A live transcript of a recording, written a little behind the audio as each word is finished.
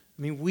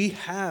I mean, we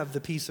have the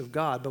peace of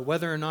God, but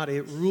whether or not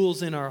it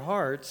rules in our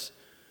hearts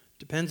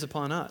depends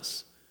upon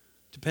us.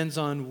 Depends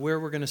on where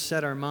we're going to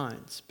set our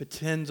minds.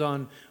 Depends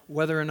on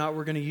whether or not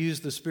we're going to use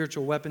the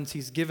spiritual weapons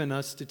He's given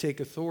us to take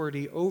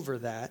authority over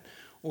that,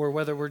 or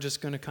whether we're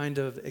just going to kind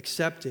of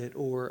accept it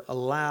or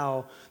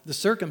allow the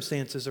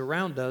circumstances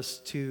around us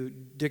to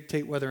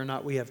dictate whether or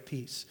not we have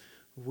peace.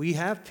 We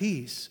have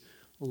peace.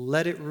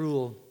 Let it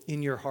rule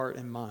in your heart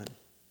and mind.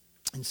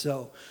 And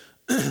so,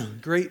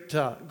 great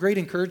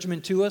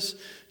encouragement to us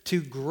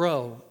to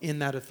grow in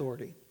that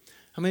authority.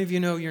 How many of you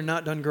know you're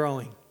not done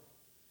growing?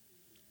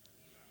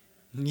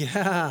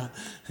 Yeah.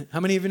 How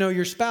many of you know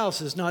your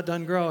spouse is not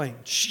done growing?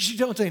 Shh,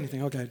 don't say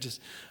anything. Okay,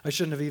 I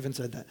shouldn't have even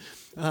said that.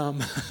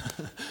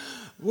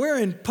 We're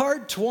in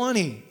part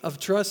 20 of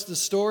Trust the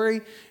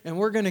Story, and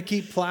we're going to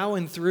keep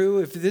plowing through.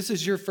 If this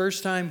is your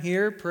first time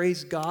here,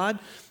 praise God.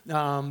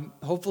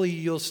 Hopefully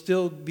you'll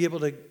still be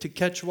able to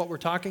catch what we're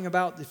talking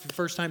about if you're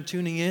first time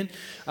tuning in.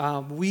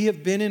 We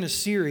have been in a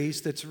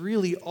series that's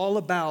really all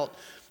about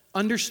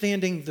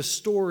understanding the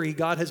story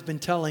God has been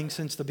telling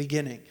since the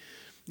beginning.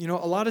 You know,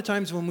 a lot of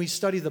times when we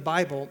study the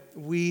Bible,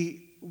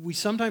 we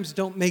sometimes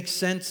don't make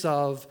sense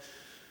of,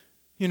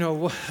 you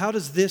know, how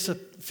does this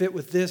fit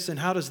with this and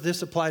how does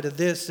this apply to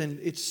this? And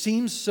it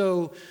seems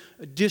so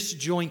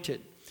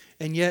disjointed.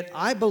 And yet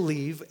I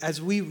believe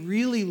as we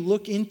really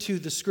look into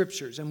the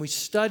Scriptures and we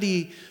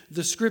study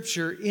the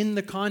Scripture in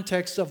the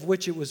context of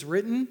which it was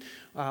written,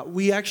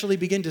 we actually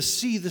begin to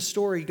see the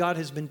story God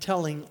has been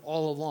telling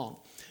all along.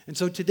 And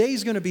so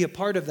today's going to be a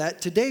part of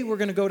that. Today we're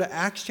going to go to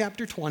Acts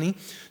chapter 20.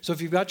 So if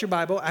you've got your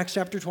Bible, Acts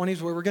chapter 20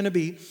 is where we're going to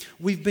be.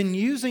 We've been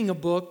using a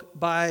book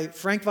by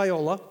Frank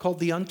Viola called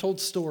The Untold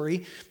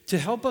Story to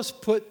help us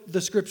put the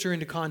Scripture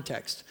into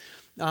context.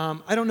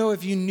 I don't know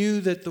if you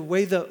knew that the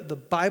way the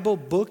Bible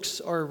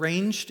books are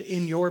arranged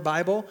in your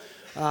Bible,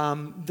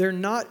 they're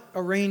not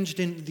arranged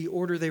in the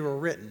order they were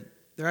written.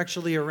 They're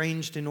actually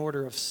arranged in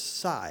order of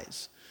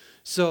size.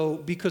 So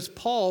because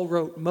Paul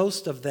wrote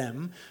most of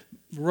them,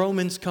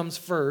 Romans comes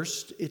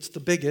first. It's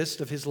the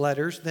biggest of his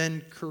letters,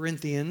 then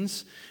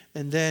Corinthians,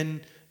 and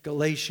then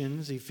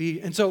Galatians,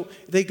 Ephesians. And so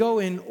they go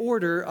in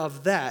order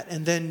of that.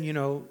 And then, you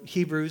know,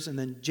 Hebrews, and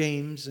then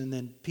James, and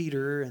then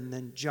Peter, and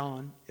then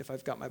John, if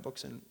I've got my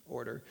books in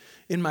order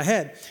in my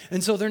head.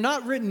 And so they're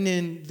not written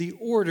in the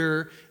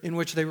order in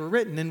which they were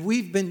written.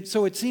 And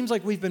so it seems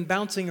like we've been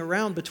bouncing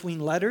around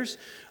between letters,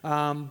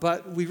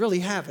 but we really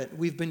haven't.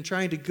 We've been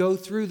trying to go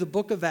through the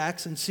book of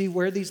Acts and see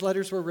where these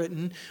letters were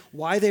written,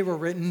 why they were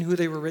written, who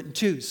they were written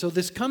to. So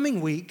this coming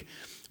week,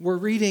 we're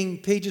reading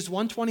pages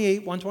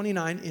 128,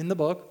 129 in the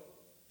book,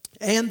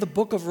 and the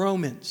book of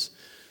Romans,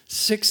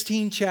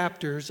 16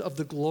 chapters of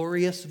the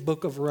glorious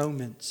book of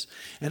Romans.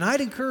 And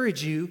I'd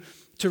encourage you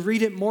to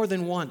read it more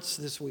than once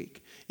this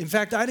week. In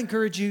fact, I'd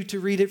encourage you to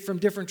read it from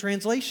different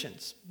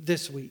translations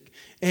this week.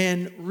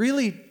 And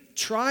really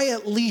try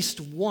at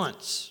least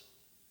once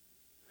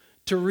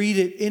to read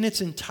it in its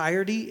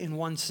entirety in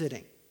one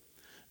sitting.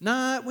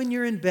 Not when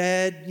you're in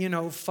bed, you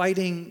know,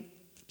 fighting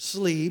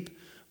sleep,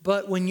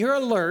 but when you're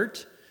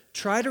alert,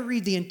 try to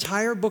read the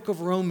entire book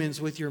of Romans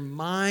with your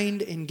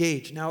mind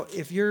engaged. Now,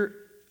 if you're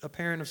a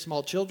parent of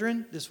small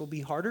children, this will be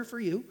harder for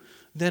you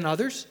than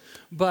others.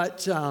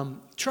 But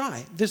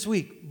try this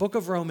week, book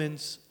of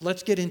Romans.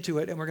 Let's get into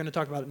it, and we're going to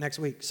talk about it next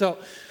week. So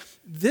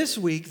this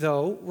week,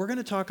 though, we're going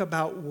to talk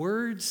about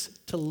words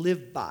to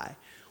live by.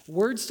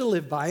 Words to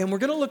live by. And we're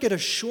going to look at a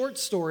short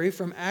story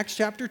from Acts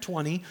chapter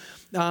 20.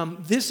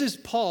 This is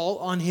Paul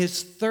on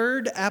his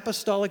third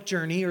apostolic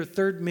journey or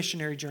third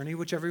missionary journey,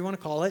 whichever you want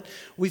to call it.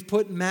 We've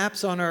put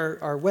maps on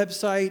our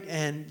website,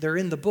 and they're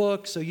in the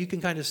book, so you can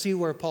kind of see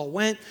where Paul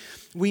went.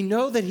 We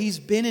know that he's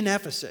been in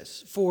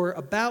Ephesus for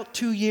about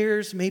 2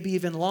 years, maybe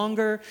even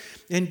longer.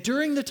 And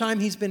during the time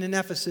he's been in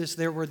Ephesus,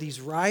 there were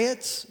these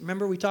riots.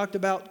 Remember we talked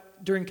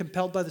about during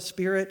Compelled by the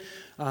Spirit,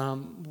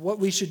 what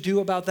we should do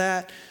about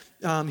that.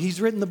 He's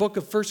written the book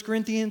of 1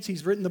 Corinthians.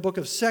 He's written the book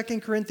of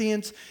 2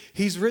 Corinthians.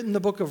 He's written the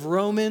book of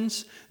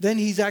Romans. Then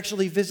he's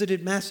actually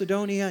visited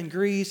Macedonia and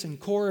Greece and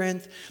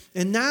Corinth.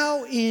 And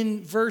now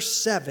in verse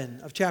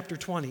 7 of chapter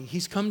 20,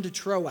 he's come to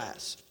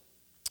Troas.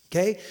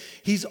 Okay?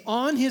 He's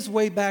on his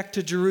way back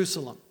to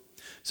Jerusalem.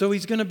 So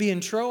he's going to be in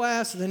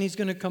Troas, and then he's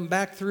going to come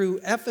back through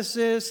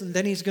Ephesus, and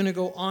then he's going to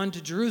go on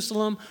to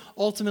Jerusalem,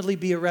 ultimately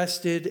be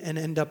arrested and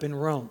end up in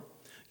Rome.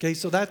 Okay,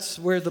 so that's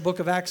where the book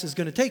of Acts is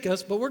going to take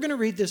us, but we're going to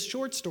read this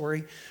short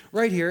story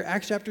right here,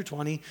 Acts chapter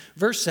 20,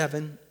 verse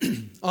 7.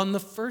 On the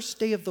first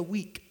day of the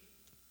week,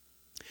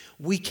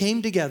 we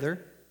came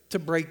together to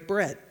break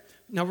bread.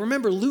 Now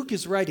remember, Luke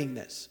is writing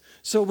this.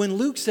 So when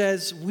Luke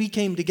says we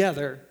came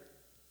together,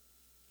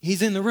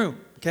 he's in the room,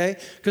 okay?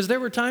 Because there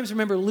were times,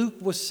 remember, Luke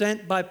was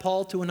sent by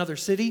Paul to another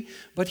city,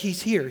 but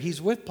he's here.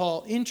 He's with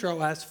Paul in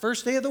Troas,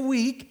 first day of the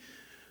week.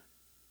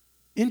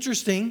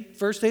 Interesting,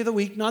 first day of the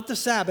week, not the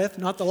Sabbath,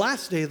 not the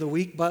last day of the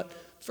week, but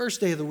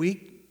first day of the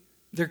week.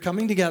 They're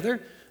coming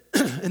together,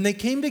 and they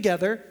came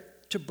together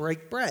to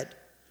break bread.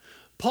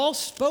 Paul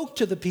spoke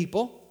to the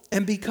people,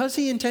 and because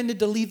he intended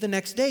to leave the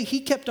next day,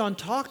 he kept on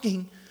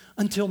talking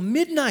until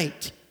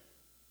midnight.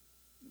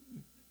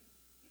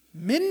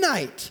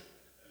 Midnight.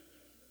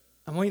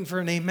 I'm waiting for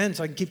an amen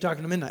so I can keep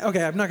talking to midnight.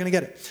 Okay, I'm not going to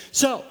get it.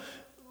 So,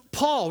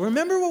 Paul,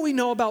 remember what we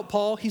know about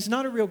Paul? He's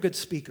not a real good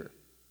speaker,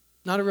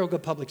 not a real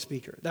good public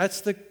speaker.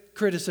 That's the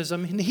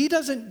criticism, and he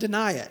doesn't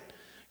deny it.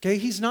 Okay,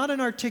 he's not an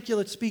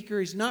articulate speaker.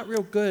 He's not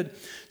real good.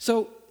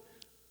 So,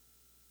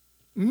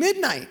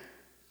 midnight.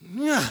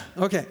 Yeah,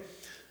 okay.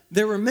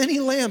 There were many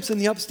lamps in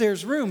the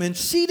upstairs room, and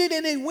seated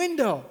in a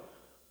window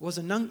was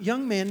a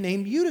young man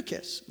named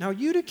Eutychus. Now,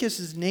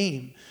 Eutychus'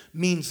 name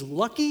means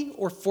lucky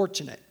or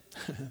fortunate.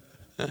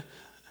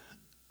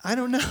 I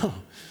don't know.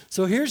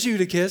 So here's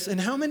Eutychus, and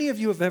how many of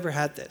you have ever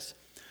had this?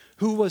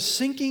 Who was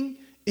sinking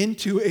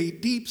into a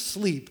deep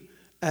sleep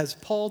as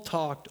Paul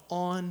talked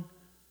on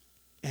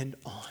and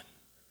on.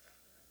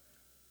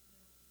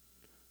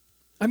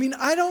 I mean,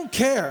 I don't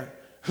care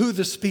who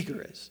the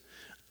speaker is.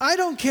 I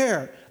don't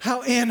care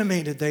how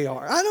animated they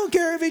are. I don't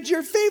care if it's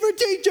your favorite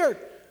teacher.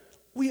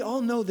 We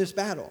all know this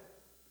battle.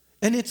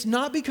 And it's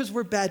not because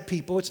we're bad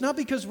people. It's not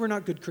because we're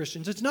not good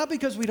Christians. It's not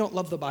because we don't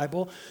love the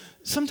Bible.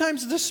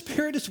 Sometimes the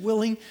spirit is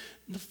willing,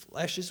 the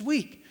flesh is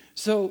weak.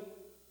 So,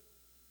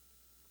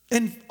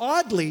 and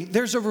oddly,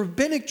 there's a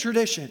rabbinic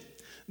tradition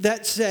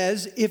that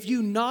says if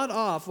you nod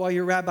off while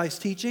your rabbi's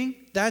teaching,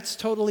 that's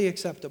totally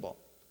acceptable.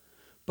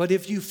 But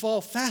if you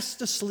fall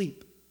fast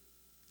asleep,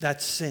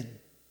 that's sin.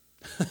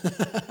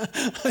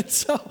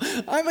 So,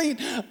 I mean,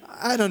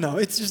 I don't know.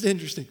 It's just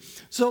interesting.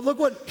 So look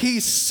what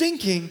he's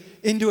sinking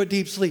into a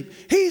deep sleep.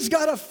 He's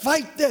got to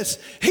fight this.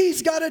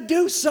 He's got to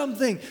do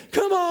something.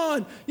 Come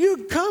on,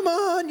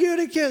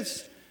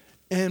 Eutychus.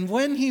 And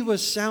when he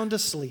was sound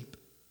asleep,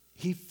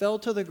 he fell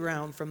to the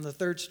ground from the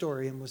third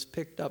story and was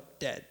picked up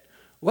dead.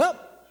 Well,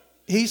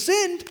 he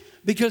sinned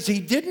because he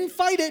didn't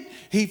fight it.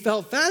 He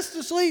fell fast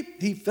asleep.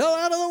 He fell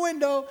out of the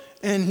window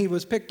and he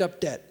was picked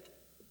up dead.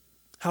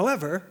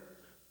 However,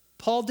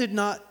 Paul did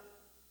not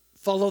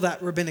follow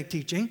that rabbinic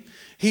teaching.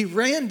 He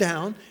ran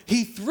down,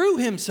 he threw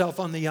himself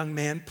on the young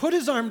man, put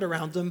his arm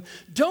around him.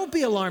 Don't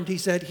be alarmed, he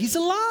said. He's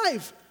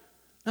alive.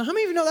 Now, how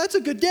many of you know that's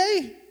a good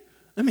day?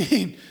 I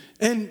mean,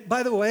 and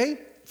by the way,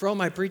 for all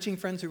my preaching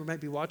friends who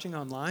might be watching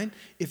online,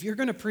 if you're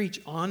going to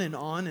preach on and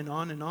on and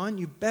on and on,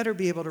 you better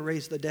be able to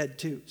raise the dead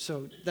too.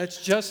 So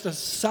that's just a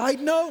side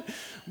note,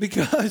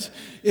 because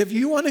if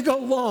you want to go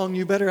long,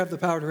 you better have the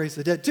power to raise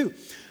the dead too.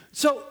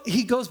 So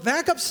he goes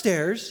back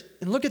upstairs,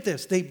 and look at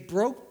this. They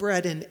broke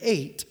bread and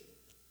ate.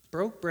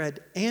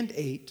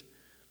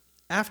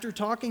 After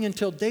talking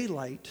until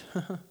daylight,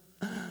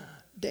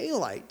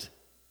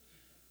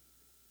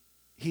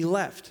 he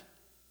left.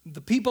 The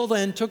people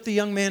then took the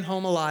young man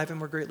home alive and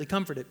were greatly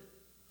comforted.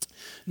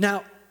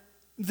 Now,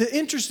 the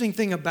interesting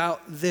thing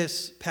about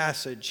this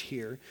passage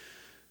here,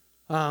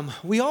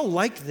 we all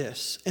like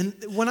this. And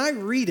when I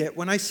read it,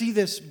 when I see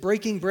this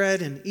breaking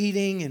bread and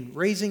eating and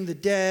raising the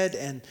dead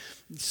and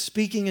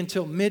speaking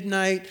until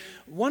midnight,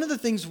 one of the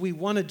things we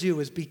want to do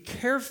is be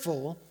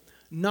careful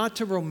not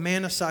to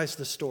romanticize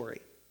the story.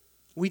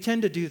 We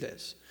tend to do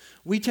this.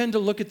 We tend to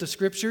look at the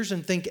scriptures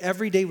and think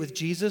every day with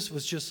Jesus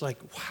was just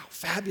like, wow,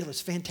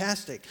 fabulous,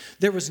 fantastic.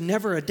 There was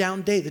never a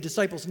down day. The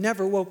disciples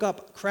never woke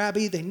up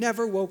crabby. They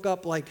never woke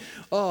up like,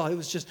 oh, it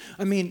was just,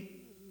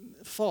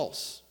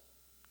 false.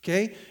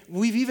 Okay?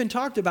 We've even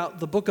talked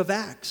about the book of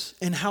Acts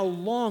and how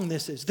long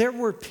this is. There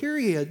were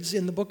periods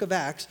in the book of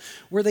Acts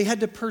where they had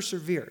to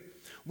persevere,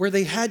 where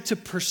they had to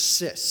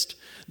persist.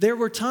 There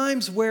were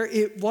times where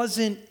it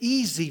wasn't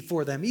easy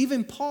for them.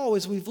 Even Paul,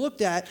 as we've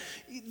looked at,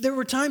 there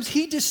were times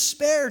he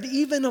despaired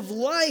even of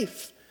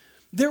life.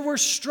 There were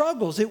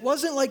struggles. It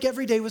wasn't like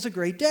every day was a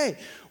great day.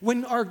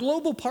 When our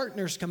global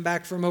partners come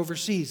back from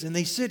overseas and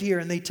they sit here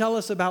and they tell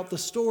us about the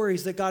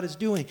stories that God is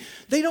doing,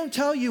 they don't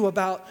tell you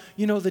about,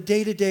 the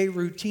day-to-day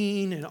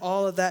routine and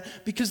all of that,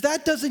 because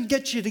that doesn't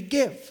get you to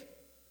give.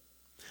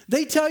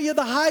 They tell you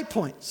the high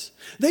points.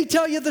 They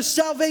tell you the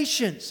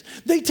salvations.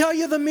 They tell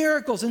you the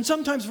miracles. And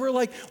sometimes we're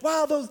like,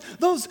 wow,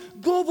 those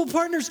global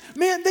partners,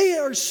 man, they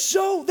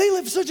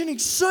live such an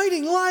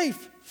exciting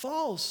life.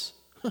 False.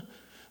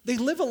 They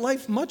live a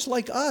life much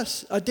like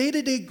us, a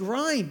day-to-day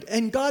grind,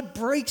 and God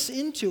breaks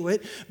into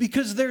it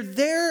because they're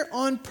there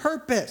on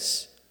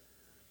purpose.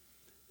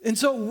 And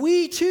so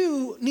we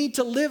too need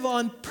to live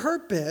on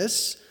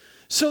purpose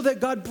so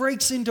that God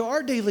breaks into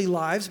our daily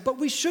lives, but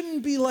we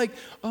shouldn't be like,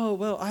 oh,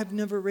 well, I've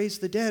never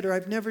raised the dead, or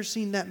I've never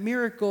seen that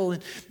miracle,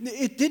 and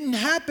it didn't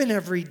happen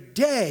every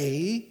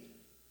day,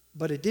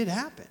 but it did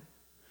happen.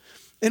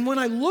 And when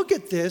I look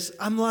at this,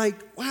 I'm like,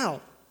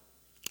 wow,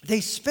 they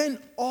spent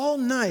all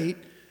night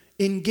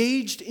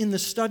engaged in the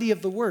study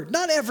of the Word.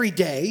 Not every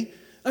day.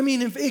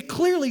 It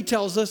clearly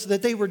tells us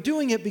that they were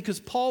doing it because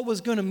Paul was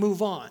going to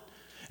move on,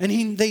 and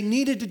they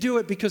needed to do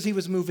it because he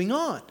was moving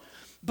on.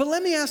 But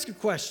let me ask a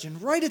question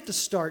right at the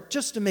start,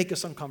 just to make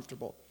us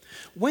uncomfortable.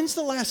 When's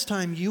the last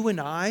time you and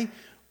I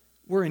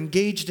were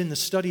engaged in the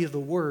study of the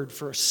Word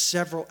for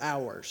several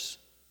hours?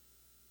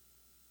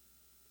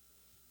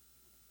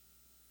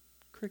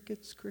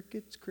 Crickets,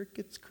 crickets,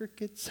 crickets,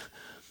 crickets.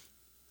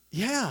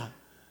 Yeah,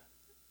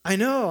 I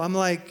know. I'm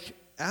like,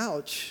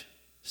 ouch,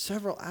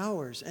 several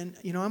hours. And,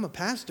 I'm a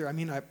pastor.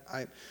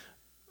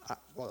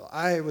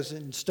 I was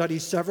in study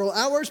several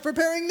hours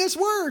preparing this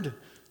word.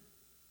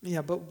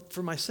 Yeah, but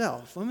for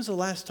myself, when was the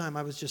last time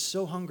I was just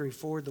so hungry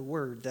for the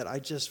word that I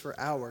just for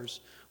hours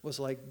was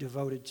like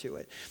devoted to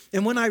it?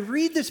 And when I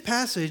read this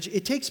passage,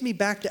 it takes me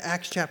back to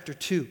Acts chapter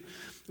 2.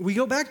 We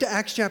go back to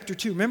Acts chapter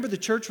 2. Remember, the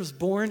church was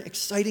born,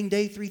 exciting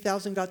day,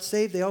 3,000 got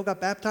saved, they all got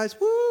baptized.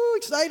 Woo,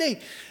 exciting.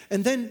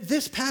 And then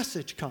this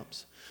passage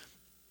comes.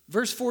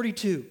 Verse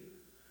 42,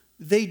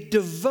 they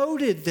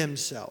devoted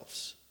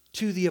themselves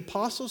to the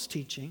apostles'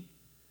 teaching,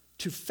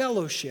 to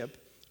fellowship,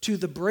 to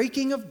the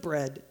breaking of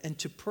bread, and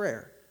to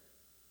prayer.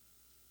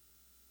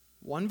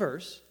 One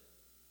verse,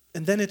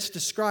 and then it's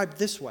described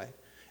this way.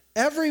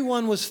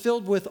 Everyone was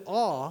filled with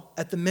awe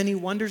at the many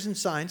wonders and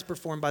signs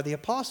performed by the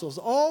apostles.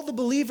 All the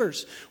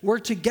believers were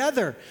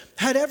together,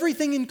 had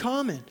everything in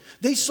common.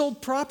 They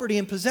sold property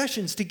and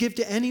possessions to give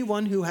to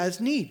anyone who has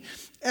need.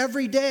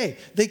 Every day,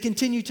 they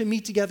continued to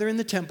meet together in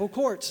the temple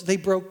courts. They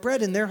broke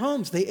bread in their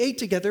homes. They ate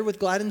together with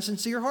glad and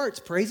sincere hearts,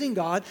 praising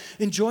God,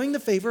 enjoying the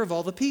favor of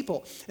all the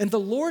people. And the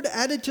Lord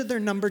added to their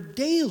number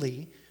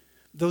daily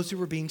those who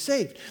were being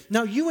saved.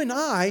 Now, you and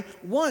I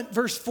want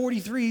verse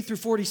 43 through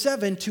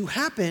 47 to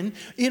happen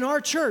in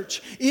our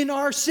church, in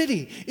our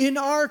city, in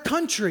our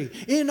country,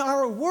 in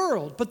our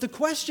world. But the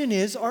question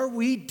is, are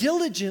we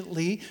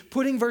diligently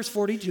putting verse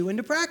 42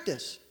 into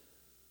practice?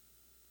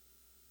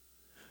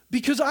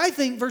 Because I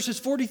think verses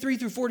 43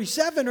 through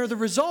 47 are the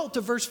result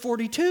of verse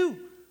 42.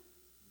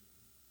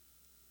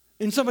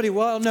 And somebody,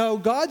 well, no,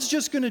 God's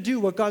just going to do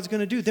what God's going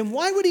to do. Then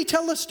why would he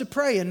tell us to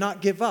pray and not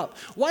give up?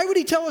 Why would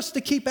he tell us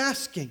to keep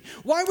asking?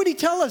 Why would he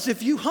tell us,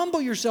 if you humble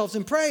yourselves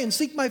and pray and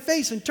seek my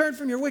face and turn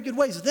from your wicked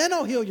ways, then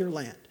I'll heal your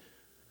land?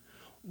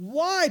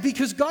 Why?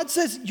 Because God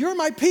says, you're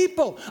my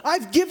people.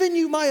 I've given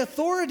you my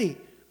authority.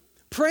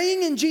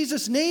 Praying in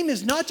Jesus' name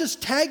is not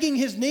just tagging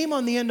his name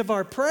on the end of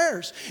our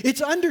prayers.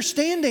 It's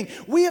understanding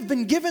we have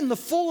been given the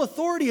full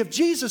authority of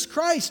Jesus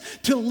Christ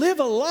to live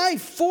a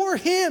life for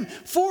him,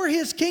 for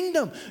his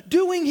kingdom,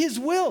 doing his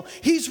will.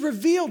 He's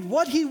revealed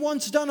what he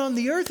wants done on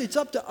the earth. It's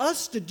up to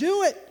us to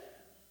do it.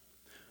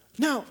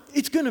 Now,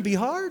 it's going to be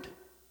hard.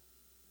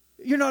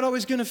 You're not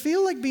always going to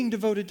feel like being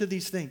devoted to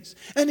these things.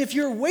 And if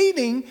you're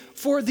waiting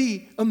for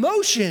the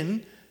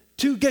emotion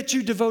to get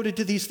you devoted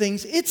to these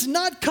things, it's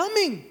not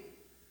coming.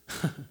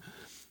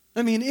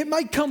 I mean, it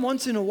might come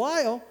once in a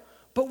while,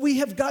 but we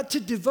have got to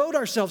devote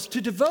ourselves.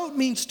 To devote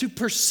means to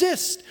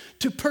persist,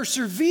 to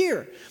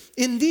persevere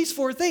in these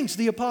four things: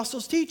 the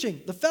apostles' teaching,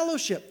 the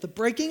fellowship, the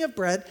breaking of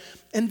bread,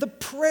 and the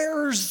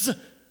prayers,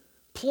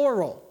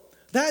 plural.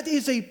 That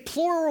is a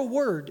plural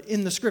word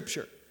in the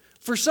scripture.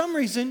 For some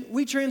reason,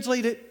 we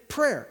translate it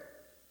prayer.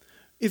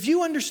 If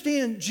you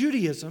understand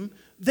Judaism,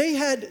 they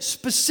had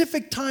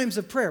specific times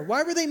of prayer.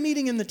 Why were they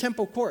meeting in the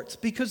temple courts?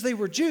 Because they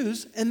were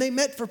Jews and they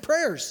met for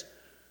prayers.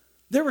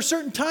 There were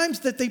certain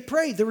times that they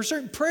prayed. There were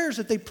certain prayers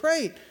that they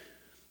prayed.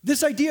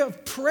 This idea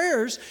of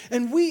prayers,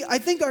 and I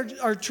think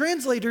our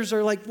translators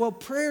are like, well,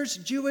 prayer's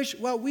Jewish.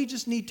 Well, we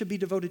just need to be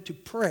devoted to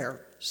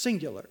prayer,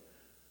 singular.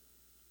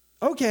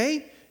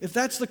 Okay, if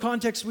that's the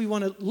context we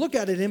want to look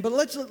at it in, but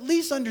let's at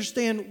least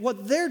understand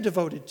what they're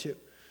devoted to.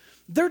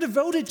 They're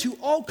devoted to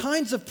all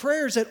kinds of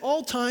prayers at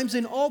all times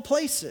in all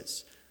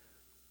places.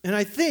 And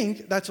I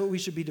think that's what we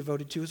should be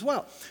devoted to as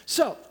well.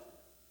 So,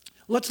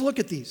 let's look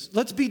at these.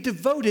 Let's be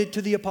devoted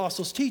to the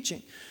apostles'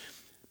 teaching.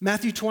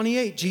 Matthew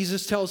 28,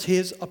 Jesus tells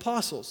his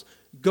apostles,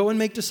 go and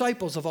make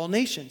disciples of all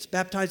nations,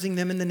 baptizing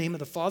them in the name of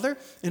the Father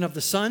and of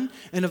the Son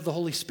and of the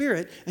Holy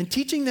Spirit, and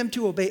teaching them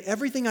to obey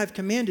everything I've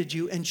commanded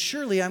you, and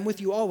surely I'm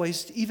with you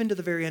always, even to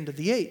the very end of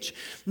the age.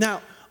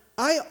 Now,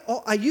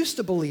 I used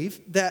to believe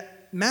that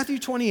Matthew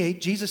 28,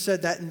 Jesus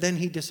said that, and then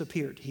he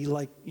disappeared. He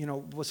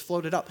was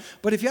floated up.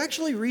 But if you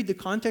actually read the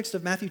context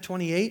of Matthew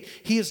 28,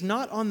 he is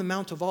not on the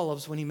Mount of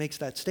Olives when he makes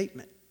that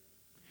statement.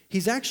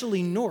 He's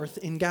actually north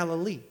in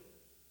Galilee.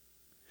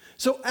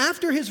 So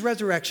after his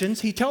resurrections,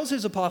 he tells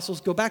his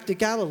apostles, go back to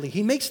Galilee.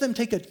 He makes them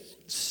take a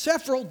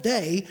several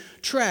day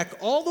trek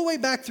all the way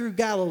back through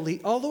Galilee,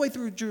 all the way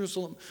through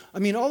Jerusalem,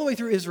 all the way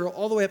through Israel,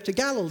 all the way up to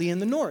Galilee in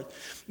the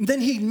north. And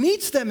then he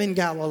meets them in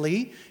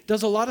Galilee,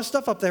 does a lot of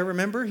stuff up there.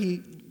 Remember,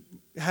 he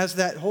has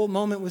that whole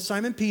moment with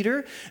Simon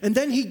Peter, and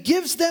then he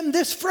gives them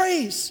this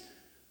phrase.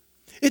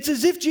 It's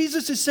as if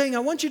Jesus is saying, I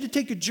want you to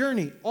take a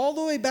journey all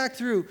the way back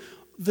through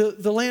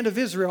the land of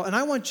Israel, and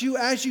I want you,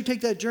 as you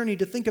take that journey,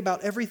 to think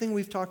about everything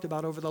we've talked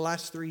about over the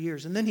last 3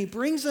 years. And then he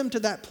brings them to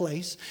that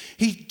place.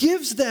 He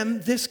gives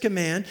them this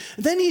command.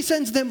 Then he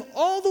sends them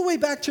all the way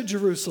back to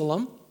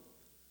Jerusalem.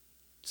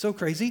 So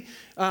crazy.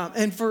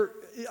 And for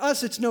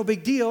us, it's no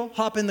big deal.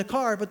 Hop in the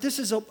car. But this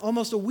is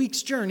almost a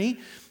week's journey.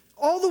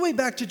 All the way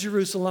back to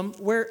Jerusalem,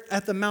 where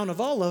at the Mount of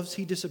Olives,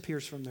 he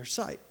disappears from their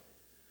sight.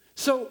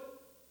 So,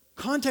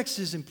 context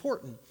is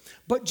important.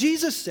 But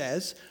Jesus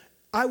says,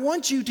 I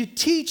want you to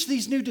teach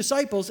these new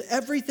disciples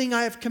everything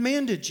I have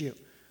commanded you.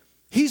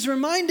 He's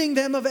reminding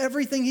them of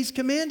everything he's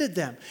commanded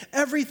them,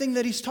 everything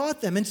that he's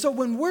taught them. And so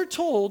when we're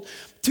told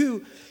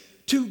to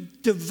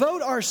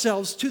devote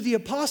ourselves to the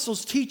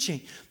apostles'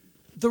 teaching,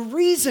 the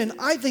reason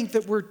I think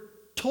that we're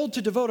told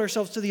to devote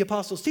ourselves to the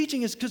apostles'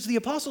 teaching is because the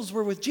apostles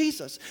were with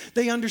Jesus.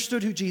 They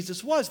understood who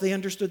Jesus was. They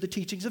understood the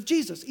teachings of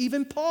Jesus.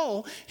 Even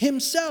Paul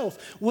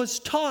himself was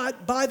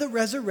taught by the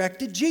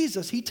resurrected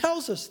Jesus. He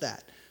tells us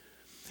that.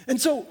 And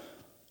so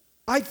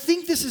I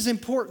think this is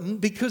important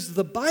because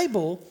the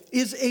Bible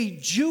is a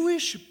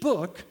Jewish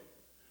book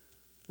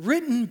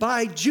written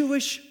by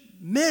Jewish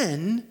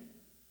men,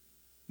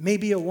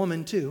 maybe a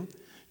woman too,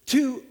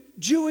 to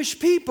Jewish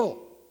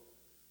people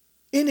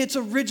in its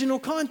original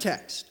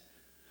context.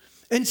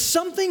 And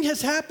something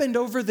has happened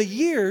over the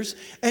years,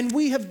 and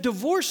we have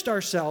divorced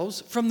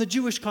ourselves from the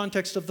Jewish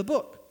context of the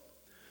book.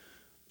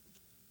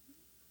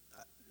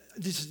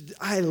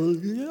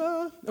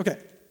 Okay.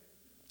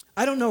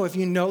 I don't know if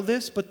you know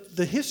this, but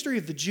the history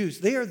of the Jews,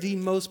 they are the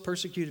most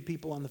persecuted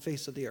people on the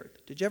face of the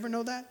earth. Did you ever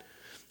know that?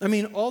 I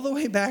mean, all the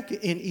way back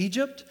in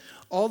Egypt,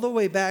 all the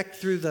way back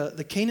through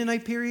the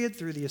Canaanite period,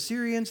 through the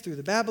Assyrians, through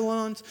the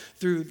Babylons,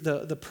 through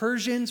the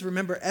Persians.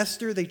 Remember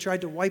Esther? They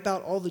tried to wipe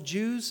out all the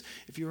Jews.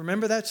 If you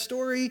remember that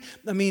story,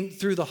 I mean,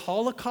 through the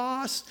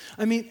Holocaust.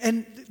 I mean,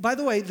 and by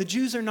the way, the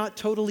Jews are not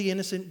totally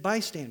innocent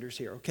bystanders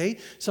here, okay?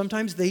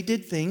 Sometimes they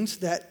did things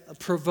that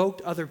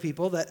provoked other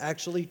people that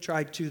actually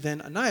tried to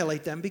then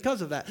annihilate them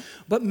because of that.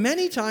 But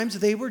many times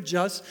they were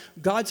just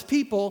God's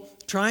people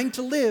trying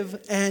to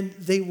live, and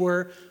they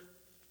were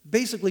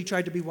basically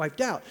tried to be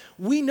wiped out.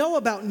 We know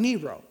about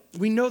Nero.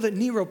 We know that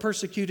Nero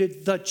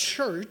persecuted the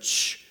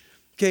church,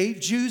 okay,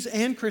 Jews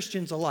and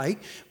Christians alike,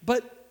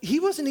 but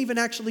he wasn't even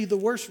actually the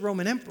worst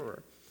Roman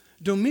emperor.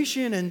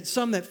 Domitian and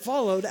some that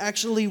followed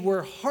actually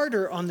were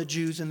harder on the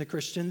Jews and the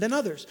Christian than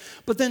others.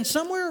 But then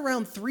somewhere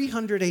around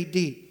 300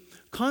 AD,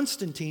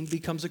 Constantine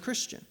becomes a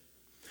Christian.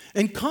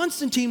 And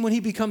Constantine, when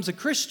he becomes a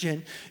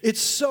Christian, it's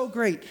so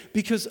great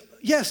because,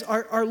 yes,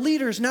 our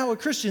leader's now a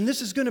Christian.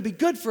 This is going to be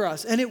good for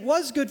us. And it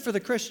was good for the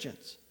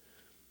Christians,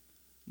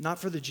 not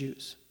for the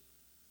Jews.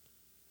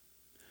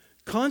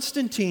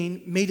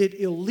 Constantine made it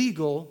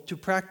illegal to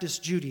practice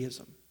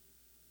Judaism.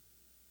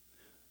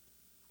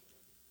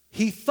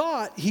 He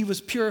thought he was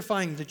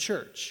purifying the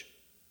church.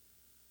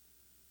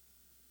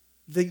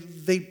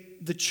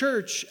 The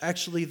church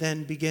actually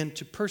then began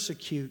to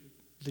persecute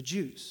the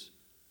Jews,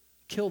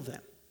 kill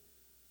them,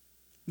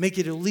 make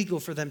it illegal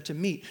for them to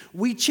meet.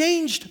 We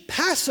changed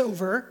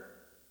Passover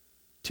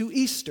to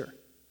Easter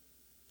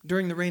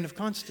during the reign of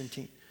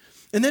Constantine.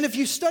 And then if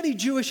you study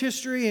Jewish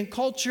history and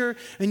culture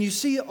and you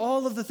see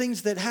all of the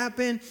things that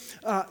happen,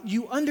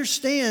 you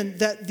understand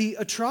that the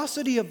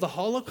atrocity of the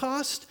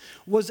Holocaust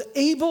was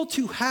able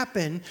to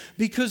happen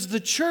because the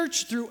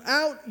church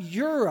throughout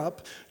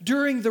Europe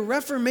during the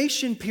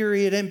Reformation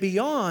period and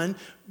beyond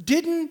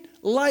didn't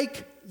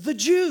like the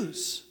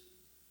Jews.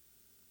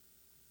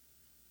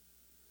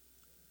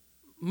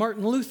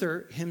 Martin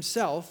Luther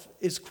himself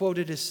is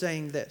quoted as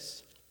saying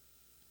this: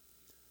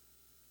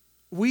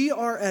 "We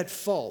are at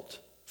fault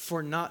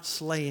for not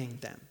slaying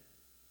them.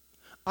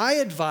 I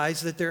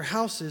advise that their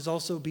houses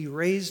also be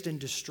razed and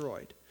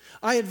destroyed.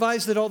 I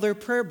advise that all their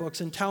prayer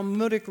books and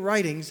Talmudic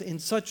writings in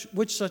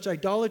which such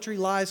idolatry,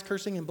 lies,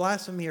 cursing, and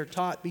blasphemy are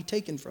taught be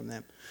taken from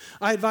them.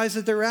 I advise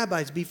that their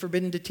rabbis be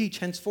forbidden to teach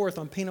henceforth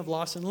on pain of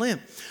loss and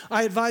limb.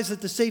 I advise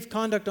that the safe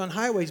conduct on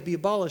highways be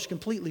abolished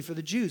completely for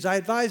the Jews. I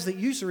advise that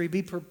usury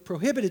be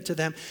prohibited to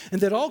them, and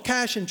that all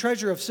cash and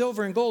treasure of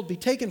silver and gold be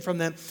taken from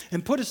them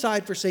and put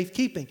aside for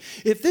safekeeping.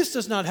 If this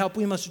does not help,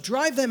 we must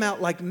drive them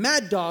out like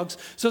mad dogs,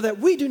 so that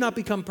we do not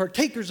become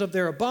partakers of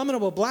their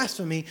abominable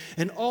blasphemy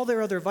and all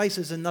their other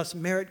vices, and thus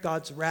merit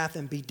God's wrath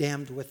and be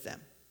damned with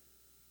them."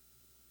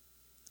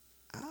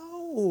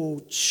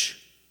 Ouch.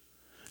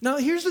 Now,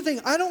 here's the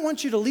thing. I don't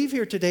want you to leave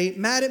here today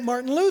mad at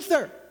Martin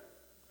Luther.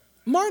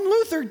 Martin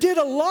Luther did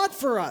a lot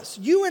for us.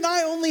 You and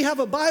I only have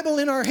a Bible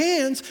in our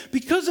hands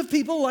because of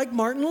people like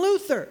Martin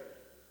Luther.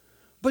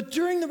 But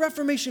during the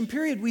Reformation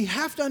period, we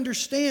have to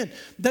understand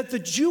that the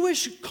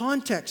Jewish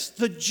context,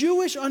 the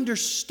Jewish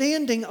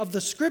understanding of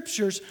the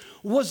Scriptures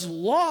was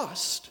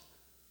lost.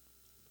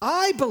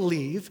 I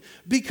believe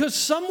because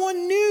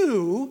someone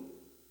knew,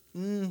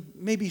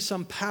 maybe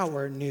some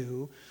power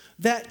knew,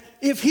 that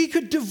if he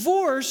could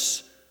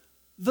divorce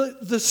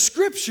the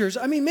Scriptures,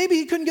 I mean, maybe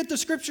he couldn't get the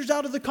Scriptures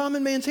out of the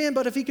common man's hand,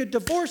 but if he could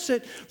divorce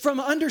it from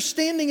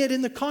understanding it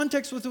in the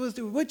context with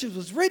which it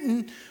was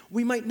written,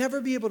 we might never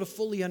be able to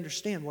fully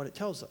understand what it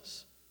tells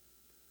us.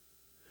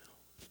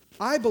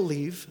 I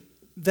believe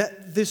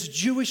that this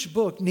Jewish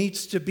book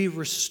needs to be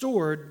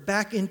restored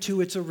back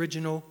into its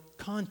original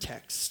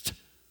context.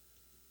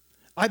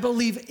 I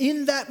believe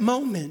in that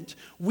moment,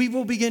 we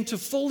will begin to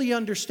fully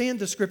understand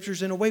the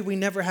Scriptures in a way we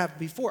never have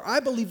before.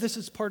 I believe this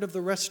is part of the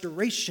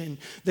restoration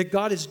that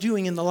God is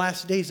doing in the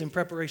last days in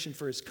preparation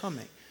for His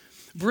coming,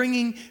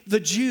 bringing the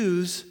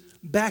Jews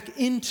back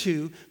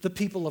into the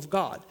people of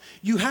God.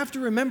 You have to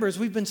remember, as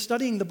we've been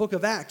studying the book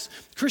of Acts,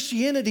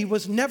 Christianity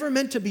was never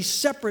meant to be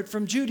separate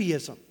from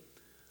Judaism.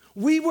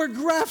 We were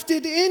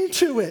grafted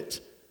into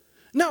it.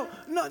 Now,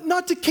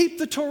 not to keep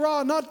the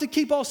Torah, not to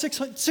keep all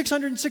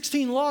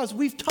 616 laws.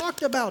 We've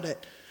talked about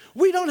it.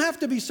 We don't have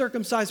to be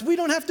circumcised. We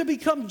don't have to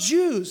become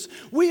Jews.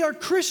 We are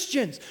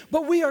Christians,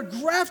 but we are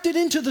grafted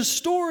into the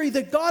story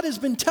that God has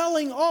been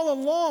telling all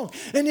along.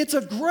 And it's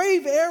a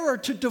grave error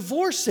to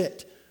divorce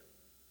it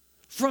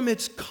from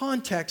its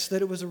context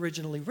that it was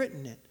originally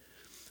written in.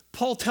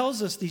 Paul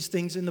tells us these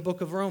things in the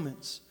book of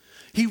Romans.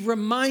 He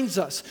reminds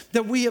us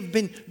that we have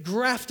been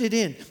grafted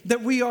in,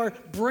 that we are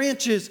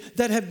branches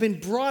that have been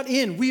brought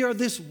in. We are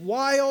this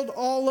wild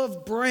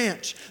olive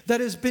branch that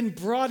has been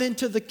brought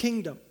into the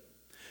kingdom.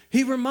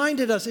 He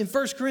reminded us in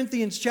 1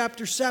 Corinthians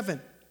chapter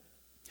 7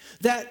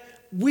 that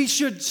we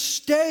should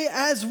stay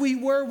as we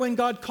were when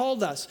God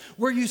called us.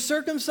 Were you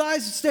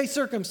circumcised? Stay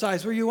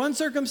circumcised. Were you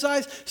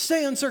uncircumcised?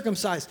 Stay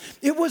uncircumcised.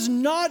 It was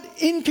not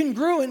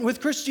incongruent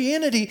with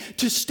Christianity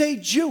to stay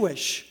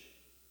Jewish.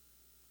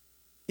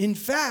 In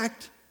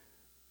fact,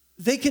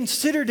 they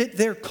considered it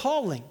their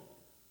calling.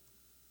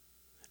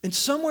 And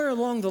somewhere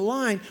along the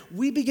line,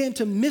 we began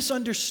to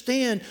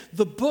misunderstand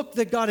the book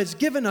that God has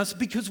given us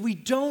because we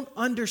don't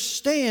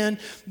understand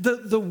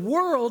the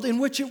world in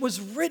which it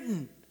was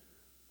written.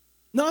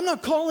 Now, I'm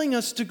not calling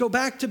us to go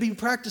back to be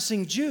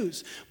practicing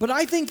Jews, but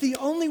I think the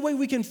only way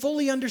we can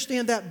fully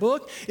understand that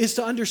book is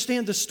to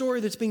understand the story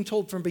that's being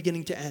told from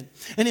beginning to end.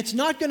 And it's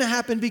not going to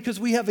happen because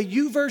we have a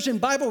YouVersion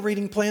Bible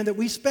reading plan that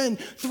we spend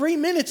 3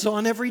 minutes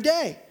on every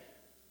day.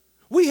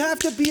 We have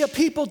to be a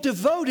people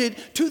devoted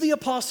to the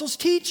apostles'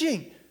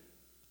 teaching.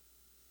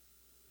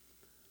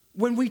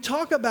 When we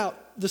talk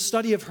about the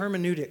study of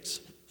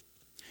hermeneutics,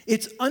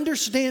 it's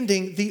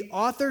understanding the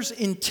author's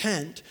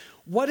intent.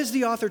 What is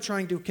the author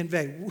trying to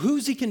convey?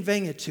 Who's he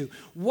conveying it to?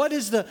 What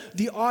is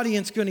the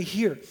audience going to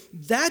hear?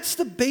 That's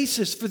the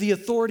basis for the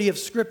authority of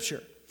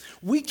Scripture.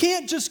 We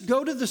can't just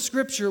go to the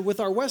Scripture with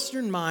our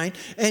Western mind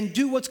and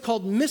do what's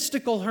called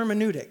mystical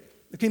hermeneutic.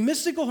 Okay,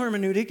 mystical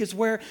hermeneutic is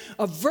where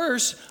a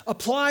verse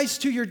applies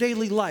to your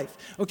daily life.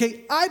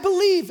 Okay, I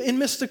believe in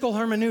mystical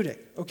hermeneutic.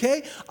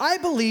 Okay, I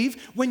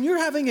believe when you're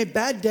having a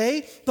bad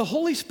day, the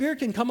Holy Spirit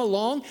can come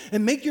along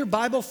and make your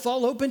Bible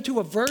fall open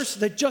to a verse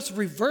that just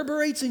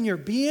reverberates in your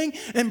being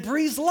and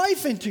breathes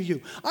life into you.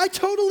 I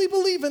totally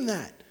believe in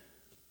that.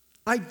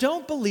 I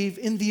don't believe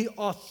in the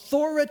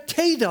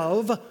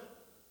authoritative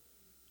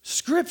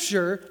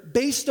Scripture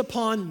based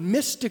upon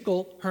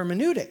mystical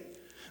hermeneutic.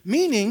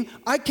 Meaning,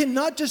 I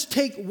cannot just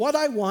take what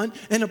I want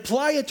and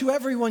apply it to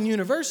everyone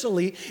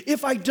universally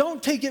if I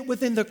don't take it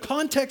within the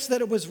context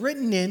that it was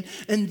written in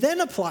and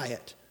then apply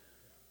it.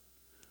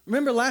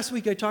 Remember last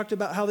week I talked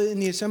about how in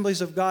the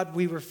Assemblies of God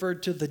we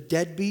referred to the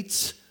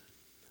deadbeats.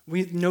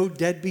 No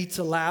deadbeats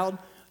allowed.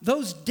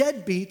 Those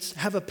deadbeats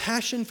have a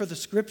passion for the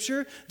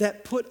Scripture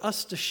that put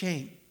us to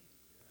shame.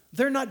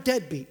 They're not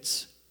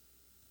deadbeats.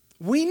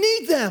 We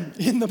need them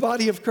in the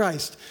body of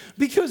Christ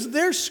because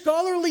their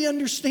scholarly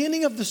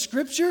understanding of the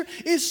Scripture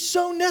is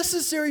so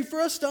necessary for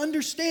us to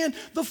understand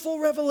the full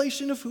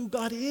revelation of who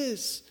God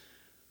is.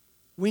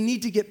 We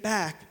need to get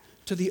back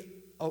to the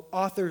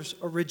author's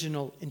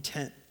original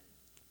intent.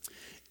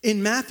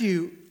 In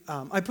Matthew,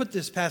 I put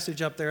this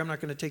passage up there. I'm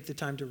not going to take the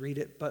time to read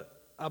it,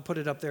 but I'll put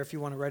it up there if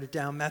you want to write it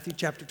down. Matthew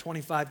chapter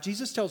 25.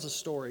 Jesus tells a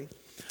story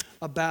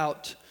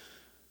about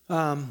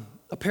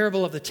a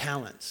parable of the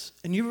talents.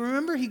 And you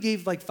remember he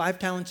gave like 5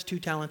 talents, 2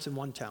 talents, and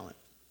 1 talent.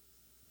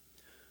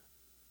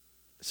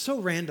 So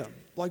random.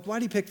 Like, why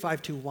did he pick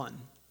 5, 2, 1?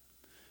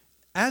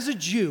 As a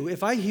Jew,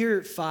 if I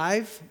hear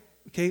 5,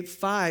 okay,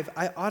 5,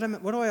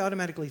 what do I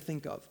automatically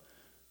think of?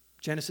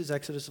 Genesis,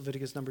 Exodus,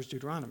 Leviticus, Numbers,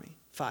 Deuteronomy.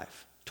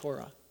 5,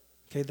 Torah.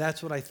 Okay,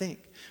 that's what I think.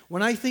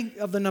 When I think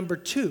of the number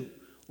 2,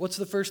 what's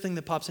the first thing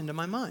that pops into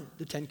my mind?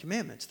 The 10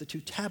 Commandments, the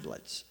 2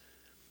 tablets.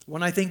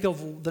 When I think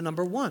of the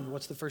number 1,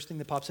 what's the first thing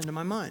that pops into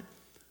my mind?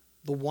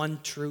 The one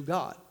true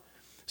God.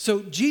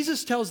 So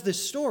Jesus tells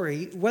this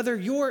story, whether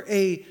you're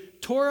a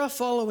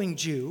Torah-following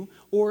Jew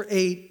or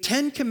a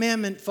 10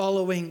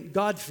 Commandment-following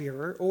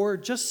God-fearer or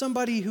just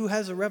somebody who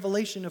has a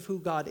revelation of who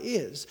God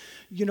is,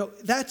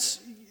 that's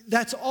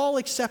all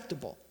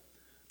acceptable.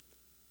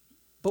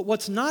 But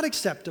what's not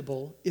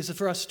acceptable is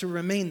for us to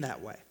remain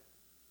that way.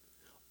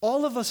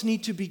 All of us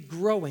need to be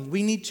growing.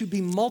 We need to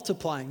be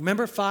multiplying.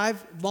 Remember,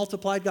 5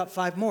 multiplied got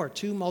 5 more.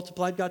 2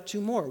 multiplied got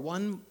 2 more.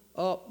 1,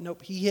 oh,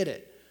 nope, he hit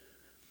it.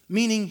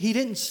 Meaning he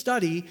didn't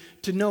study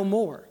to know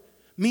more.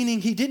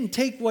 Meaning he didn't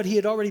take what he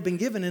had already been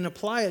given and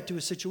apply it to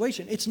a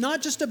situation. It's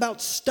not just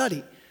about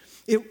study.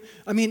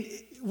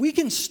 We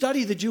can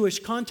study the Jewish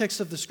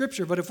context of the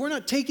Scripture, but if we're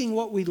not taking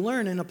what we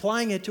learn and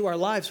applying it to our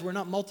lives, we're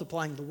not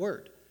multiplying the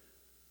Word.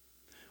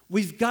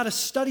 We've got to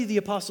study the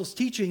apostles'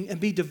 teaching and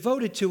be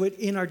devoted to it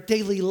in our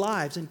daily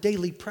lives and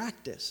daily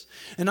practice.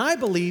 And I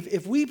believe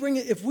if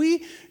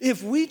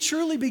we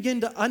truly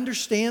begin to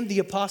understand the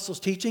apostles'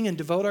 teaching and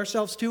devote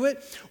ourselves to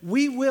it,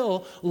 we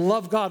will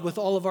love God with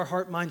all of our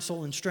heart, mind,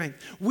 soul, and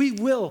strength. We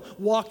will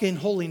walk in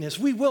holiness.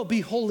 We will be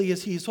holy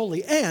as He is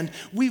holy. And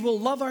we will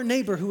love our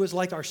neighbor who is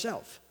like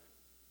ourselves.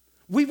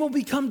 We will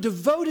become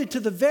devoted to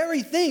the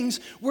very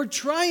things we're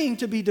trying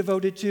to be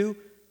devoted to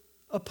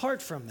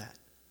apart from that.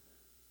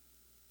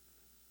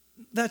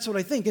 That's what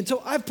I think. And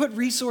so I've put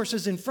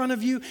resources in front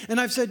of you, and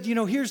I've said,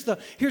 here's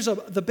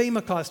the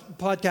Bema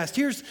podcast.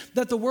 Here's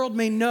That the World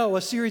May Know,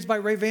 a series by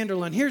Ray Vander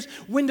Laan. Here's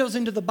Windows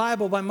into the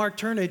Bible by Mark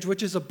Turnage,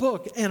 which is a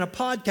book and a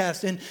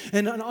podcast and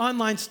an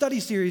online study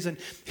series. And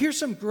here's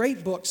some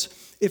great books.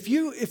 If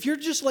you're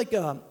just like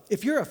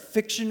if you're a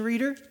fiction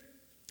reader,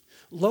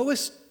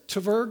 Lois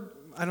Tverg,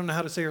 I don't know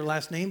how to say her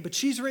last name, but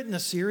she's written a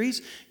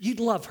series. You'd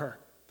love her.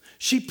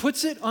 She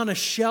puts it on a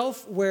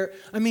shelf where,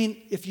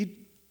 if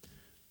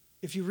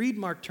you read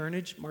Mark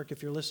Turnage, Mark,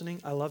 if you're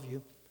listening, I love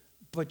you,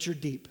 but you're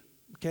deep,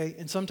 okay?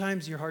 And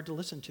sometimes you're hard to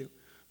listen to.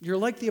 You're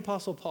like the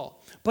Apostle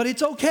Paul, but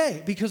it's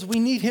okay because we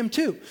need him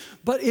too.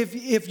 But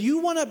if you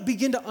want to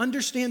begin to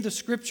understand the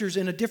scriptures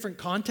in a different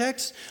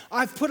context,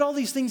 I've put all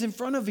these things in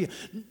front of you.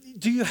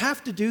 Do you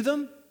have to do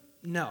them?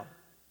 No,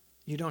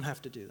 you don't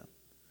have to do them.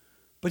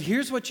 But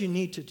here's what you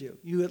need to do.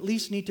 You at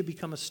least need to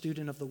become a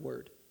student of the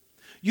Word.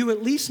 You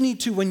at least need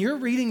to, when you're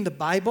reading the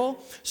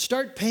Bible,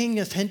 start paying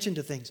attention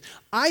to things.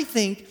 I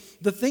think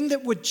the thing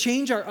that would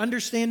change our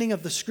understanding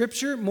of the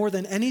Scripture more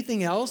than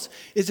anything else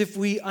is if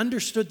we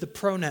understood the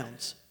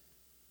pronouns.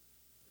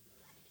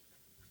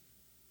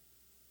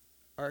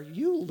 Are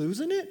you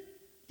losing it?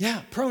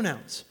 Yeah,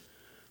 pronouns.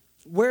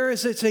 Where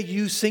does it say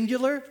you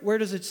singular? Where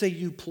does it say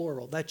you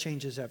plural? That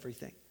changes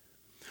everything.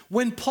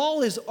 When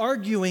Paul is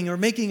arguing or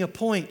making a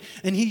point,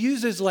 and he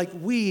uses like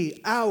we,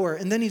 our,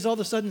 and then he's all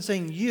of a sudden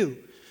saying you,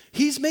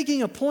 he's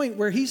making a point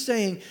where he's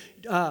saying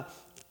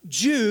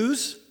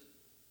Jews,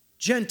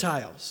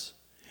 Gentiles.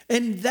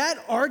 And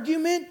that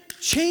argument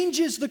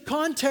changes the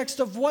context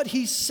of what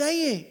he's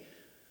saying.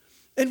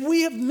 And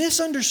we have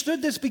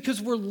misunderstood this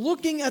because we're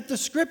looking at the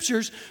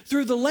scriptures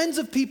through the lens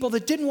of people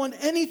that didn't want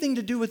anything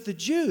to do with the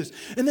Jews.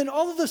 And then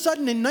all of a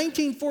sudden in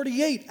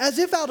 1948, as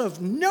if out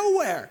of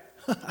nowhere,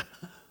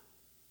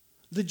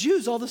 the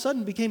Jews all of a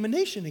sudden became a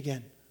nation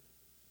again.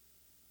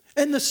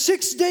 And the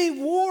 6-Day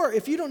War,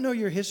 if you don't know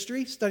your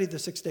history, study the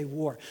 6-Day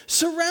War.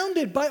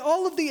 Surrounded by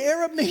all of the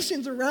Arab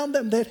nations around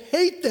them that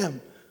hate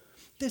them.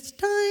 This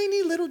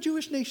tiny little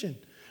Jewish nation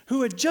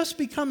who had just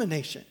become a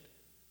nation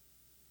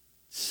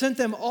sent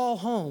them all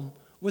home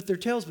with their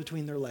tails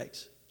between their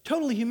legs.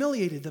 Totally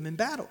humiliated them in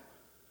battle.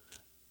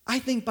 I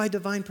think by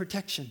divine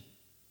protection.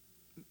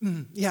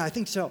 Yeah, I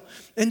think so.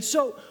 And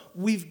so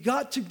we've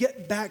got to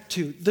get back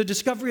to the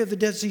discovery of the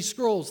Dead Sea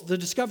Scrolls, the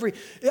discovery.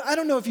 I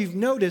don't know if you've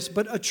noticed,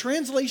 but a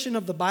translation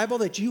of the Bible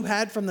that you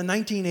had from the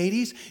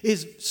 1980s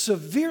is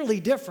severely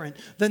different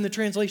than the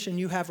translation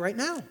you have right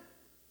now.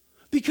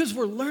 Because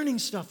we're learning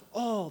stuff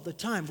all the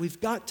time. We've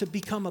got to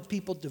become a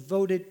people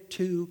devoted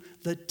to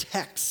the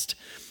text.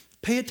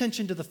 Pay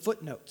attention to the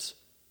footnotes.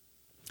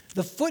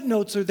 The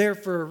footnotes are there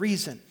for a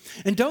reason.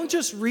 And don't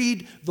just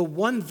read the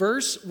one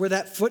verse where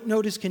that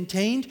footnote is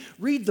contained.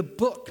 Read the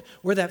book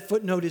where that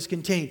footnote is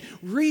contained.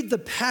 Read the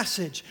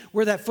passage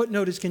where that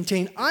footnote is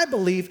contained. I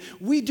believe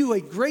we do a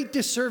great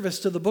disservice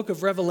to the book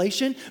of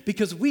Revelation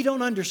because we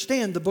don't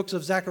understand the books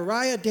of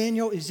Zechariah,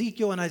 Daniel,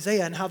 Ezekiel, and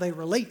Isaiah and how they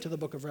relate to the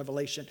book of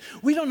Revelation.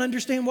 We don't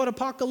understand what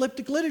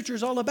apocalyptic literature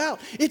is all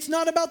about. It's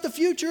not about the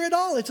future at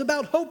all. It's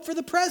about hope for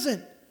the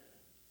present.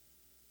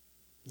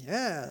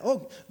 Yeah,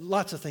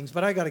 lots of things,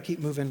 but I got to keep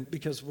moving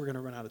because we're going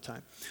to run out of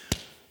time.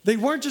 They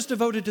weren't just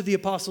devoted to the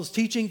apostles'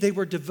 teaching, they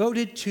were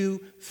devoted to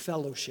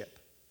fellowship.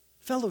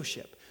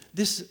 Fellowship.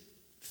 This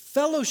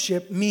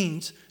fellowship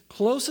means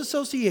close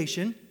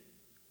association,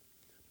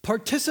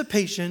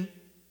 participation,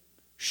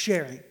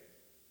 sharing.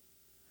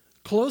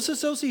 Close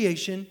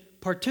association,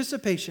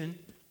 participation,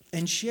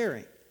 and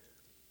sharing.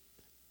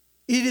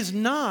 It is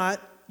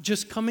not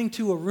just coming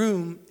to a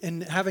room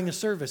and having a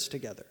service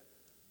together.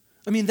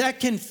 That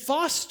can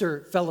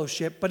foster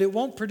fellowship, but it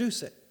won't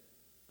produce it.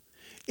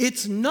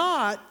 It's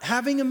not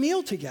having a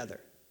meal together.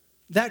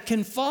 That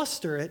can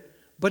foster it,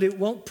 but it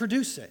won't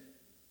produce it.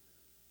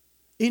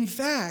 In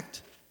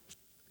fact,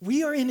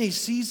 we are in a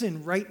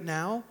season right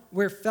now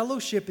where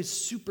fellowship is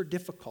super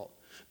difficult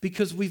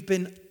because we've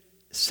been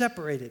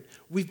separated.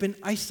 We've been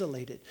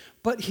isolated.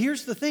 But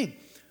here's the thing.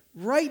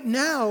 Right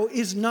now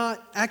is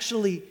not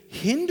actually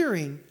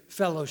hindering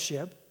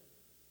fellowship.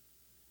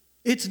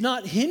 It's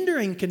not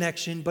hindering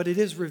connection, but it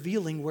is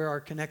revealing where our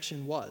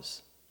connection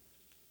was.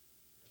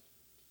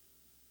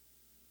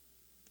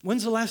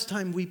 When's the last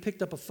time we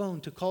picked up a phone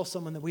to call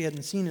someone that we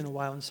hadn't seen in a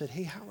while and said,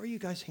 hey, how are you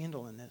guys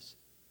handling this?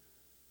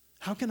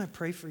 How can I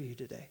pray for you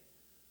today?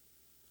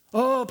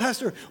 Oh,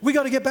 Pastor, we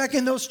got to get back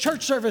in those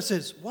church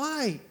services.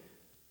 Why?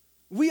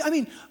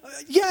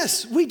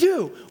 Yes, we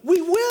do.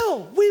 We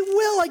will.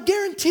 I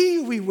guarantee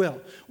you we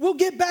will. We'll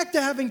get back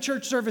to having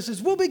church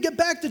services. We'll get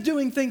back to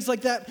doing things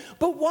like that.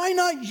 But why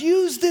not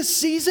use this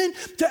season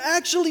to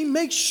actually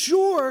make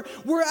sure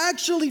we're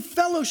actually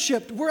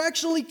fellowshipped, we're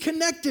actually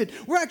connected,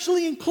 we're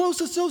actually in close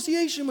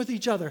association with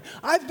each other.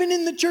 I've been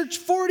in the church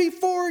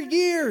 44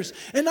 years,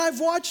 and I've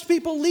watched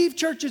people leave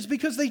churches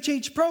because they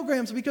changed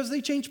programs, because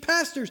they changed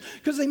pastors,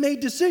 because they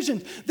made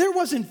decisions. There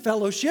wasn't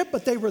fellowship,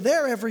 but they were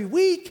there every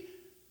week.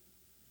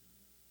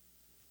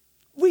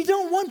 We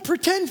don't want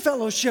pretend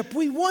fellowship.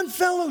 We want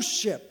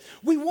fellowship.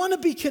 We want to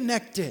be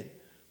connected.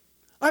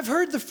 I've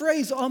heard the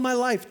phrase all my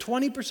life,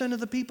 20% of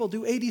the people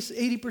do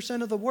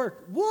 80% of the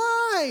work.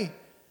 Why?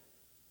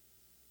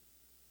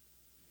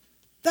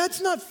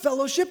 That's not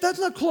fellowship. That's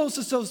not close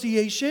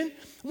association.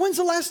 When's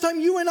the last time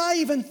you and I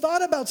even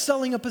thought about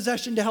selling a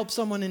possession to help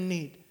someone in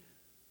need?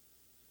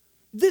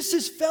 This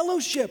is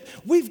fellowship.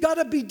 We've got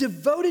to be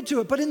devoted to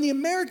it. But in the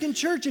American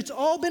church, it's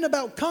all been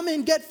about come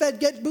in, get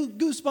fed, get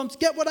goosebumps,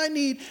 get what I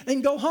need,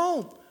 and go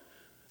home.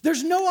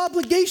 There's no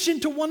obligation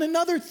to one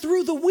another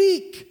through the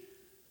week.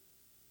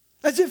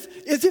 As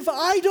if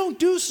I don't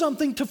do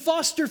something to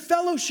foster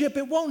fellowship,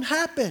 it won't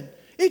happen.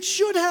 It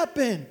should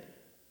happen.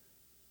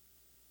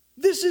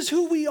 This is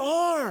who we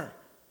are.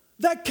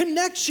 That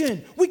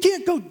connection. We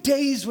can't go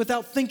days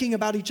without thinking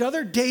about each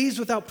other, days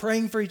without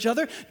praying for each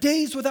other,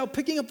 days without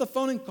picking up the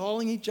phone and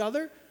calling each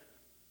other.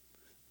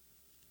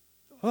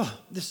 Oh,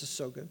 this is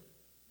so good.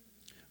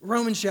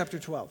 Romans chapter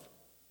 12.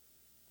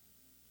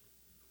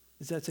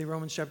 Does that say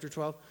Romans chapter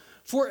 12?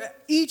 For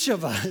each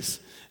of us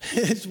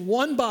is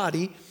one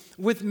body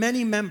with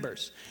many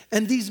members.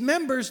 And these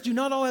members do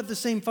not all have the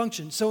same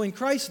function. So in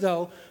Christ,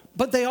 though,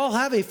 but they all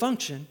have a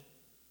function.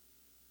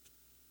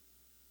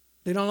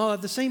 They don't all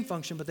have the same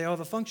function, but they all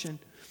have a function.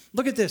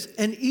 Look at this.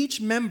 And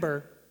each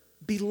member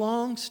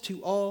belongs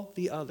to all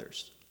the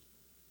others.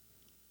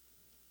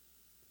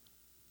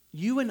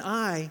 You and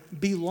I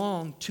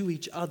belong to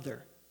each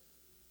other.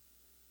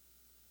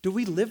 Do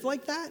we live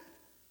like that?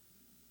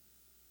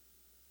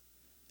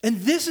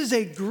 And this is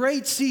a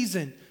great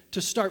season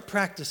to start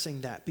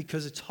practicing that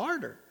because it's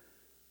harder.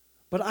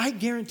 But I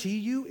guarantee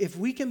you, if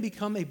we can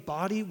become a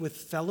body with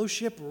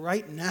fellowship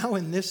right now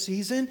in this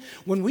season,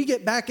 when we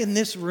get back in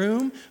this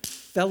room,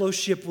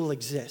 fellowship will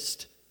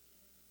exist.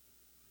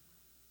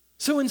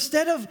 So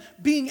instead of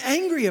being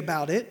angry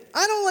about it,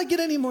 I don't like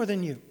it any more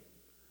than you.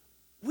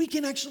 We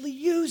can actually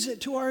use it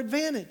to our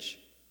advantage.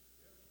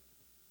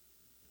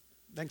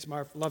 Thanks,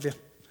 Marv. Love you.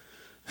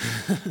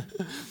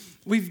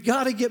 We've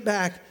got to get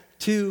back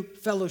to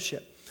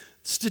fellowship.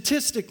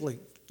 Statistically,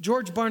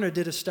 George Barna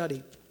did a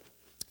study.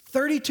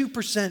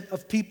 32%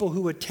 of people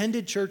who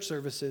attended church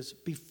services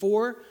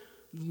before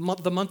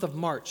the month of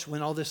March,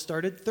 when all this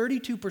started,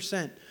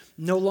 32%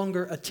 no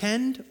longer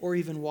attend or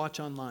even watch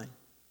online.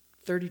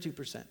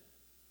 32%.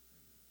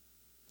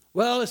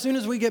 Well, as soon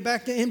as we get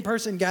back to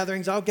in-person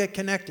gatherings, I'll get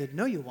connected.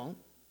 No, you won't.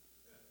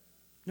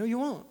 No, you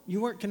won't.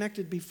 You weren't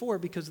connected before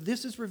because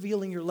this is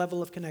revealing your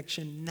level of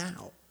connection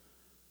now.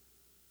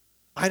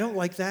 I don't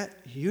like that.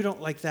 You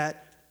don't like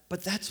that.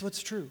 But that's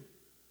what's true.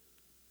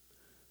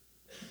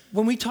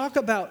 When we talk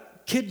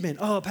about KidMin,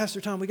 oh,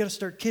 Pastor Tom, we got to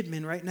start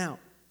KidMin right now.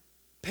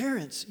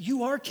 Parents,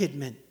 you are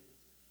KidMin.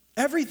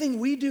 Everything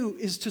we do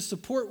is to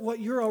support what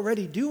you're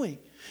already doing.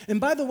 And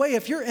by the way,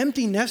 if you're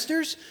empty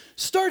nesters,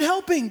 start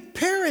helping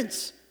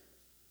parents.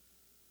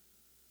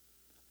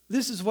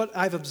 This is what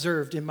I've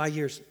observed in my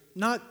years,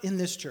 not in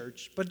this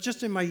church, but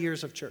just in my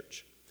years of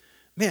church.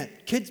 Man,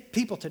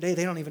 people today,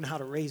 they don't even know how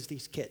to raise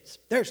these kids.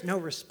 There's no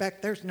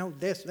respect, there's no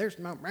this, there's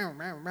no rah,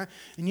 rah, rah.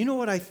 And you know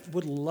what I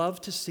would love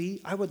to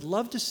see? I would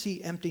love to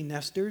see empty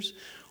nesters.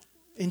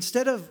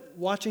 Instead of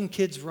watching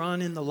kids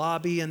run in the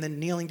lobby and then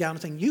kneeling down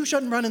and saying, you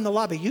shouldn't run in the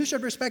lobby, you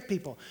should respect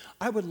people.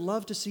 I would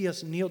love to see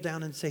us kneel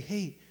down and say,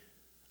 hey,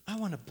 I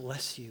want to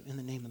bless you in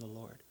the name of the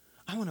Lord.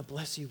 I want to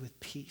bless you with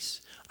peace.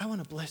 I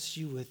want to bless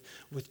you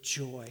with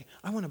joy.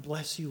 I want to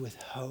bless you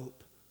with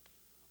hope.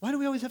 Why do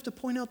we always have to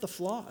point out the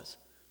flaws?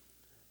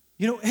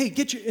 You know, hey,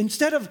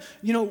 instead of,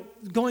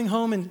 going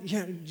home and,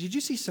 did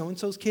you see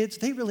so-and-so's kids?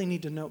 They really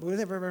need to know.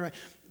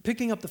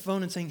 Picking up the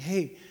phone and saying,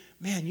 hey,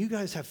 man, you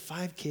guys have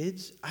 5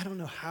 kids. I don't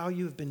know how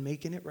you have been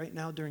making it right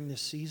now during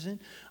this season.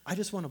 I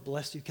just want to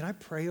bless you. Can I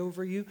pray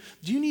over you?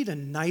 Do you need a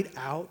night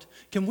out?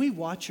 Can we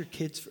watch your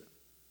kids?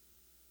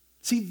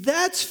 See,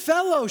 that's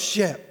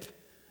fellowship.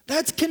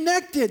 That's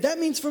connected. That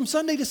means from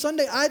Sunday to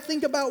Sunday, I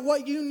think about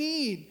what you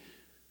need.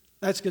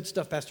 That's good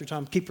stuff, Pastor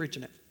Tom. Keep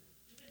preaching it.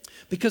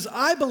 Because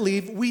I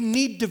believe we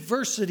need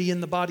diversity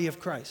in the body of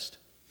Christ.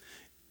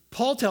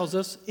 Paul tells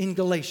us in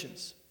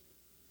Galatians,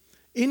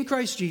 in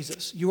Christ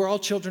Jesus, you are all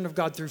children of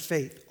God through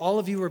faith. All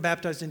of you were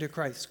baptized into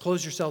Christ.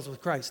 Clothe yourselves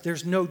with Christ.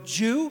 There's no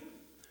Jew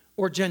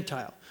or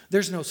Gentile.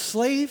 There's no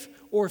slave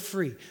or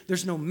free.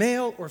 There's no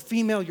male or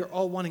female. You're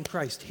all one in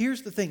Christ.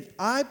 Here's the thing.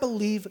 I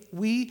believe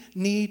we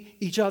need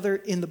each other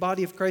in the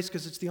body of Christ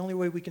because it's the only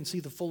way we can see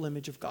the full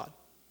image of God.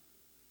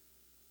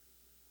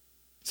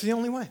 It's the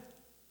only way.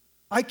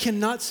 I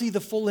cannot see the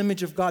full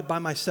image of God by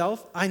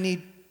myself. I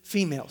need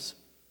females,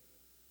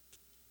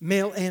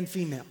 male and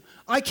female.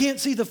 I can't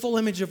see the full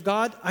image of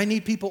God. I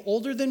need people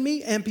older than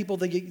me and people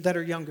that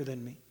are younger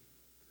than me.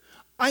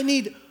 I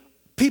need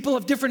people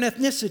of different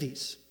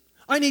ethnicities.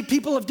 I need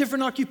people of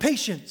different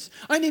occupations.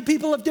 I need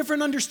people of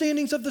different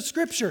understandings of the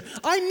Scripture.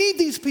 I need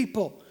these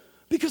people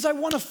because I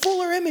want a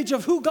fuller image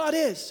of who God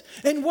is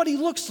and what He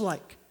looks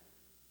like.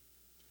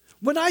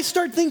 When I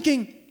start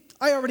thinking,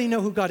 I already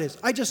know who God is.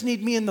 I just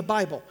need me in the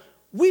Bible.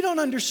 We don't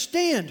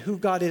understand who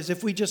God is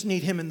if we just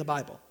need Him in the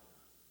Bible.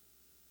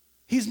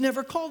 He's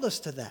never called us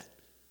to that.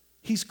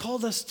 He's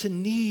called us to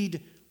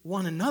need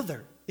one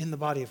another in the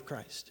body of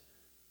Christ.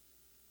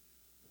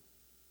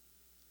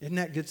 Isn't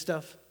that good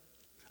stuff?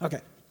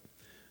 Okay.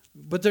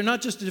 But they're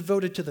not just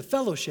devoted to the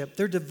fellowship,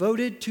 they're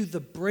devoted to the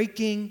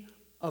breaking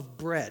of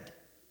bread.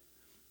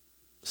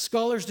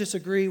 Scholars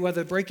disagree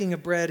whether breaking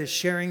of bread is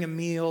sharing a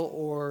meal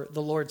or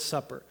the Lord's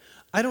Supper.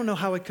 I don't know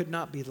how it could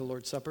not be the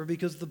Lord's Supper,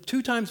 because the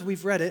two times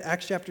we've read it,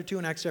 Acts chapter 2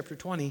 and Acts chapter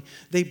 20,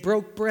 they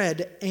broke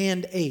bread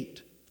and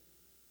ate.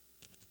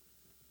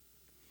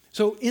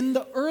 So in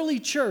the early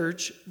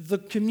church, the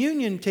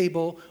communion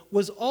table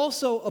was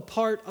also a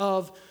part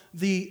of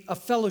a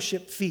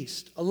fellowship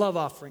feast, a love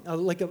offering,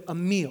 like a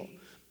meal.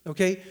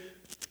 Okay?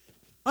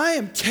 I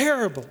am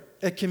terrible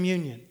at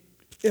communion.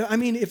 I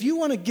mean, if you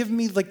want to give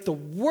me like the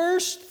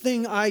worst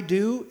thing I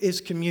do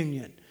is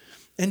communion.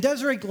 And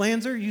Desiree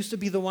Glanzer used to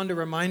be the one to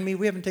remind me,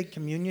 we haven't taken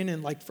communion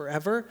in like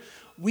forever.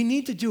 We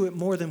need to do it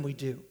more than we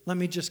do. Let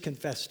me just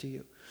confess to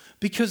you.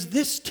 Because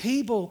this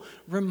table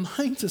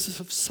reminds us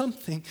of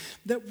something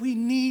that we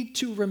need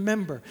to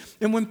remember.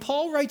 And when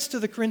Paul writes to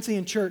the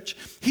Corinthian church,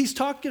 he's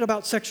talking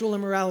about sexual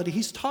immorality.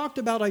 He's talked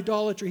about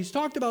idolatry. He's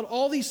talked about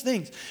all these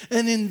things.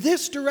 And in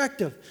this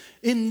directive,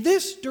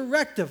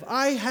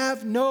 I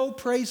have no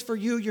praise for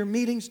you. Your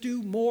meetings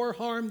do more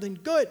harm than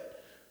good.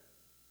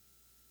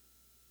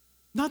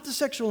 Not the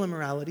sexual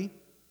immorality.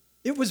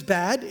 It was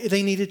bad.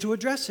 They needed to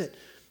address it.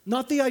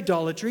 Not the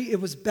idolatry. It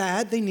was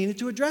bad. They needed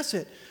to address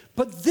it.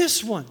 But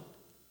this one,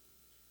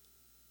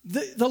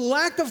 the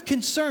lack of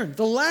concern,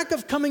 the lack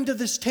of coming to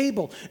this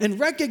table and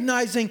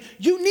recognizing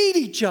you need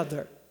each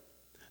other.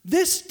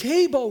 This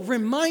table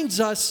reminds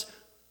us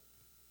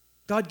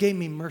God gave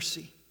me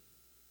mercy.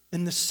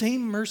 And the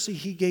same mercy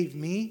he gave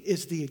me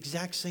is the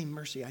exact same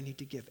mercy I need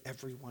to give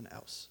everyone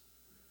else.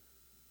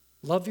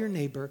 Love your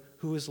neighbor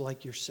who is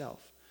like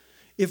yourself.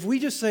 If we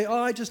just say,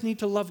 I just need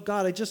to love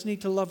God, I just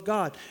need to love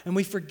God, and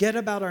we forget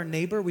about our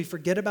neighbor, we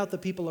forget about the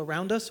people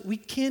around us, we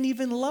can't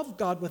even love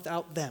God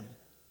without them.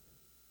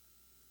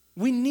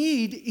 We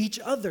need each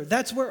other.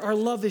 That's where our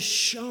love is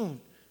shown.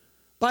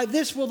 By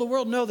this will the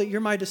world know that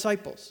you're my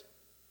disciples.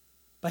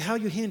 By how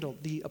you handle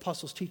the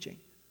apostles' teaching.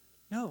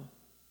 No,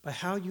 by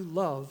how you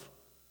love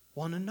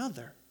one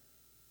another.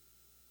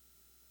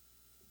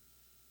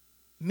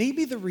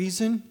 Maybe the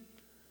reason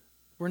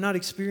we're not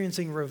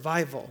experiencing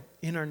revival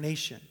in our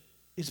nation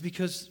is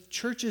because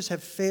churches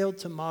have failed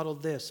to model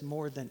this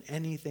more than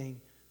anything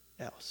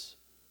else.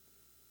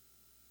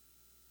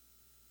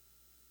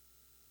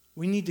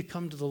 We need to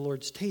come to the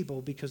Lord's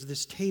table because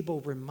this table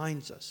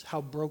reminds us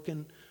how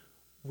broken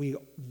we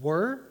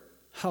were,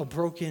 how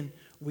broken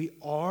we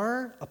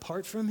are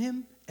apart from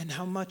him, and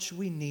how much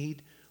we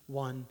need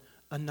one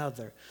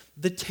another.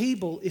 The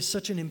table is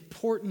such an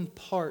important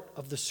part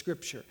of the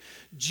scripture.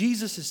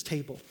 Jesus'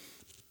 table,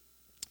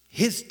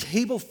 his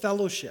table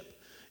fellowship.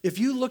 If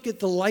you look at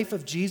the life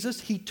of Jesus,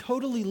 he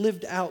totally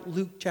lived out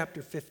Luke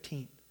chapter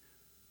 15.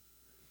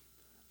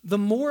 The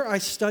more I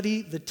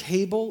study the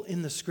table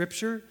in the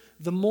scripture,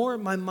 the more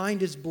my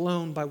mind is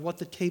blown by what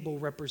the table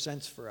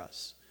represents for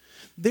us.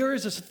 There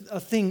is a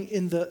thing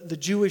in the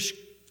Jewish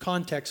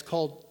context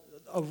called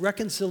a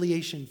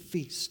reconciliation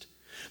feast.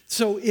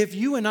 So if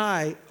you and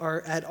I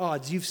are at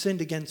odds, you've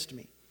sinned against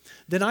me,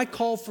 then I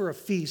call for a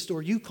feast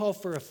or you call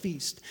for a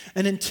feast.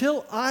 And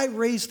until I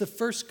raise the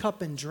first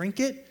cup and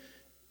drink it,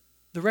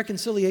 the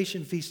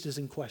reconciliation feast is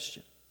in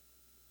question.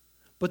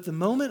 But the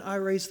moment I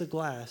raise the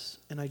glass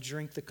and I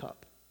drink the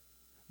cup,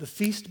 the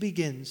feast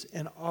begins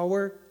and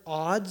our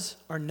odds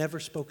are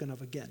never spoken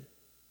of again.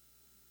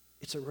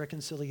 It's a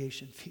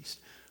reconciliation feast.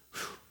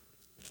 Whew.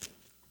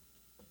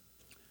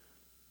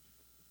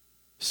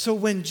 So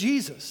when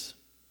Jesus,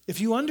 if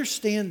you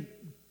understand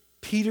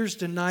Peter's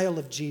denial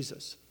of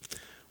Jesus,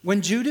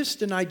 when Judas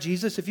denied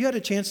Jesus, if you had a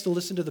chance to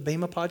listen to the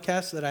Bema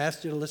podcast that I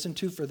asked you to listen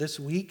to for this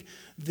week,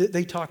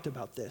 they talked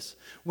about this.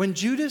 When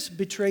Judas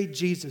betrayed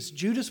Jesus,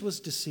 Judas was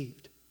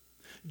deceived.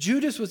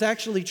 Judas was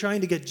actually trying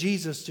to get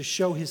Jesus to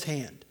show his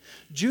hand.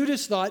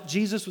 Judas thought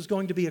Jesus was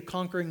going to be a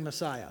conquering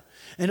Messiah.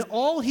 And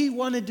all he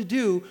wanted to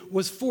do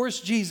was force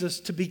Jesus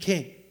to be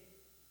king.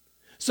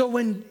 So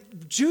when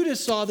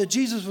Judas saw that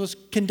Jesus was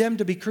condemned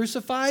to be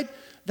crucified,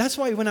 that's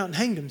why he went out and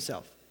hanged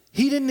himself.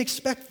 He didn't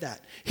expect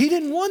that. He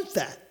didn't want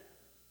that.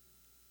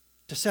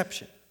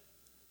 Deception.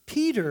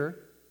 Peter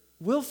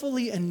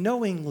willfully and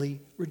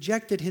knowingly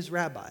rejected his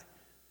rabbi.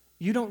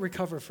 You don't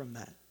recover from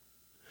that.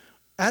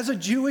 As a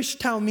Jewish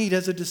Talmud,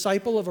 as a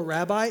disciple of a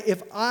rabbi,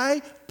 if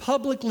I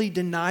publicly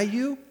deny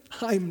you,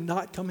 I'm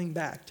not coming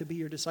back to be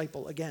your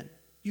disciple again.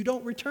 You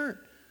don't return.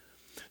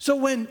 So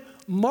when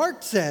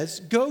Mark says,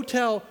 go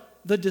tell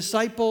the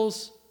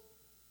disciples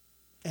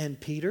and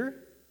Peter,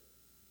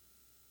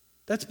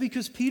 that's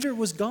because Peter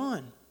was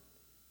gone.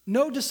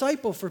 No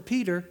disciple for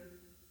Peter.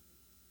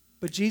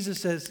 But Jesus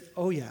says,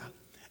 oh yeah.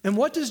 And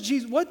what does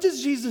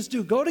Jesus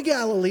do? Go to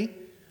Galilee.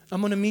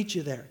 I'm going to meet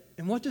you there.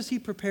 And what does he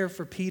prepare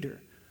for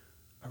Peter?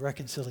 A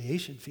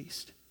reconciliation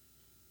feast.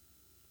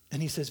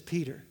 And he says,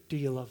 Peter, do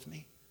you love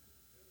me?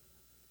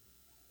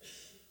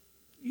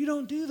 You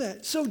don't do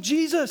that. So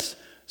Jesus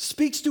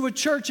speaks to a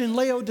church in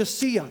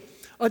Laodicea,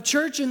 a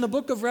church in the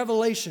book of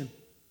Revelation.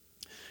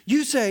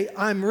 You say,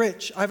 I'm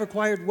rich, I've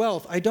acquired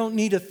wealth, I don't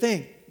need a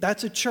thing.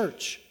 That's a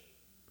church.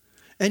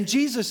 And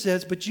Jesus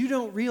says, but you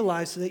don't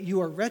realize that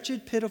you are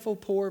wretched, pitiful,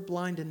 poor,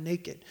 blind, and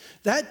naked.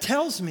 That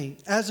tells me,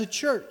 as a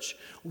church,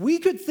 we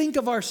could think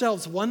of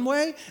ourselves one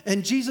way,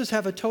 and Jesus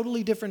have a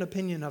totally different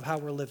opinion of how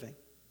we're living.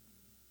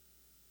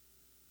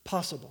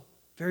 Possible.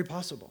 Very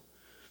possible.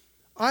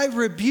 I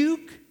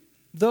rebuke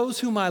those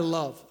whom I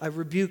love. I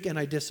rebuke and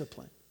I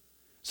discipline.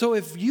 So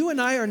if you and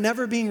I are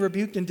never being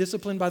rebuked and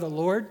disciplined by the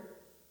Lord,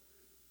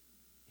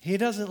 he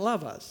doesn't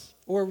love us,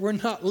 or we're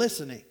not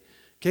listening.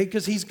 Okay,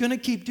 because he's going to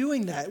keep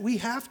doing that. We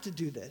have to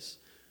do this.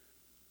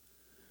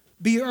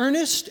 Be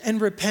earnest and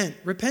repent.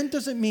 Repent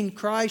doesn't mean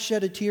cry,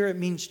 shed a tear. It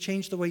means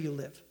change the way you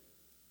live.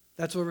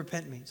 That's what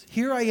repent means.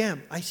 Here I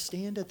am. I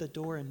stand at the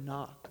door and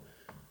knock.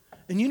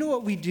 And you know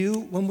what we do?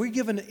 When we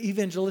give an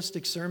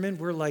evangelistic sermon,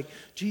 we're like,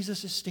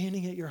 Jesus is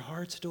standing at your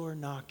heart's door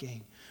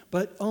knocking.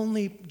 But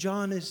only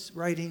John is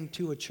writing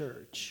to a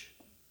church,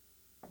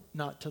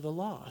 not to the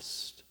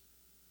lost.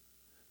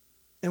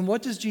 And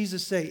what does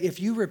Jesus say? If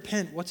you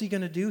repent, what's he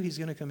going to do? He's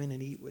going to come in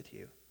and eat with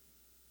you.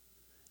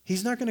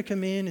 He's not going to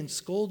come in and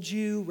scold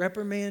you,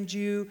 reprimand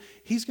you.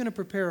 He's going to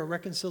prepare a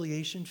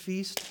reconciliation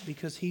feast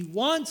because he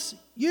wants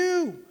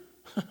you.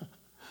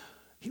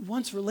 He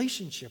wants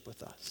relationship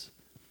with us.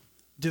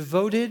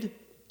 Devoted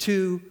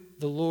to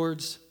the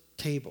Lord's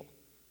table.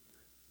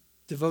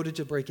 Devoted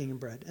to breaking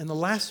bread. And the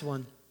last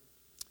one,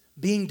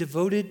 being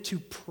devoted to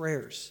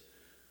prayers.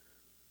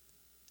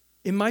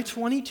 In my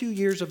 22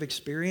 years of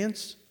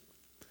experience,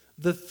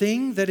 the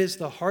thing that is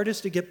the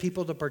hardest to get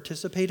people to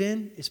participate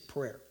in is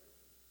prayer.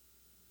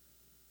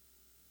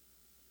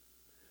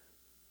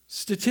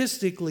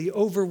 Statistically,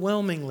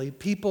 overwhelmingly,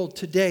 people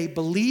today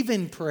believe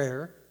in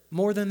prayer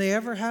more than they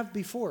ever have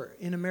before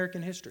in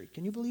American history.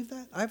 Can you believe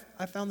that?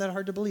 I found that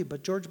hard to believe,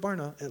 but George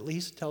Barna, at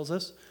least, tells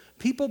us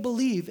people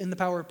believe in the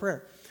power of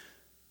prayer.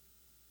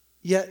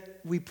 Yet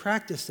we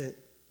practice it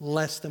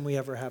less than we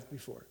ever have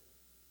before.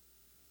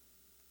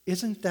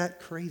 Isn't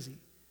that crazy?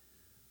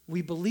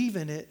 We believe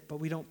in it, but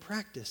we don't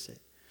practice it.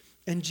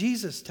 And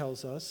Jesus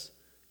tells us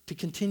to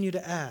continue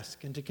to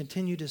ask and to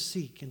continue to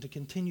seek and to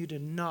continue to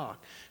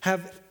knock.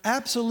 Have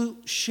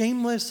absolute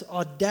shameless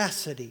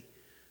audacity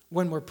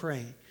when we're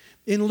praying.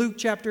 In Luke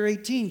chapter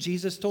 18,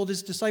 Jesus told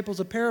his disciples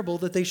a parable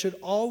that they should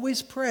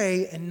always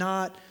pray and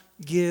not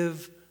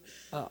give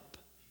up.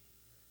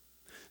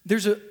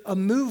 There's a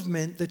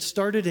movement that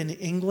started in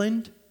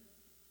England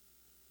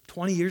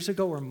 20 years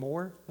ago or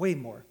more, way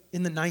more,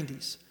 in the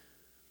 90s.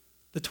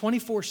 The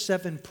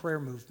 24/7 prayer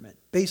movement,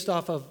 based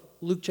off of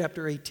Luke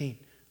chapter 18,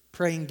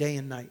 praying day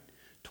and night.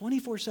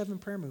 24/7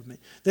 prayer movement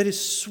that is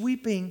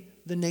sweeping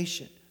the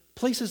nation.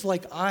 Places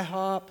like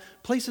IHOP,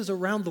 places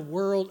around the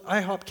world,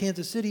 IHOP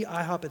Kansas City,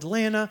 IHOP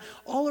Atlanta,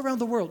 all around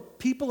the world,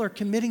 people are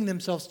committing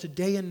themselves to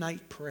day and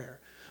night prayer,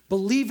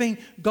 believing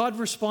God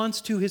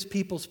responds to his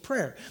people's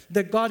prayer.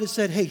 That God has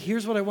said, hey,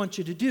 here's what I want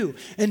you to do.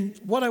 And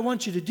what I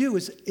want you to do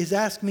is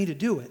ask me to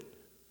do it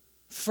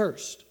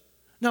first.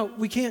 No,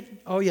 we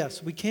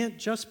can't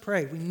just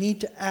pray. We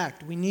need to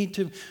act. We need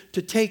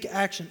to take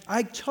action.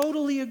 I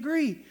totally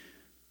agree.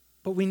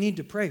 But we need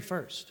to pray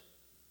first.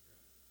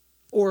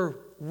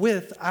 Or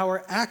with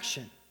our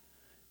action.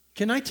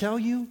 Can I tell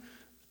you,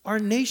 our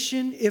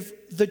nation,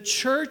 if the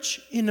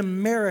church in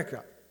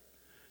America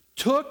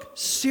took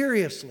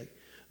seriously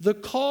the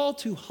call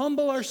to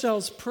humble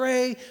ourselves,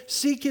 pray,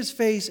 seek his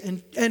face,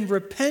 and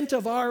repent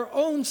of our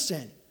own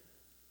sin,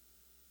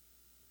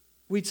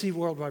 we'd see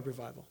worldwide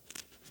revival.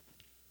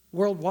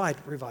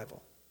 Worldwide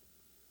revival.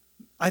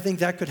 I think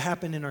that could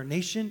happen in our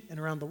nation and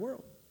around the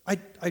world.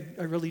 I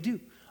really do.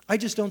 I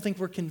just don't think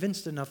we're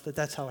convinced enough that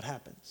that's how it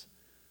happens.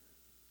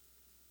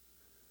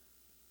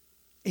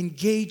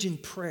 Engage in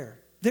prayer.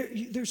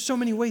 There's so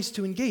many ways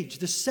to engage.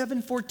 The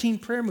 714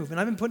 prayer movement.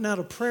 I've been putting out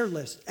a prayer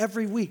list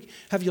every week.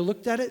 Have you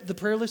looked at it? The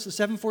prayer list, the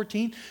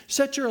 714?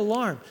 Set your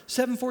alarm.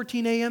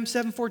 7:14 a.m.,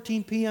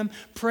 7:14 p.m.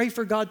 Pray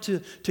for God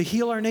to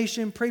heal our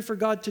nation. Pray for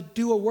God to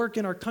do a work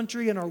in our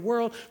country and our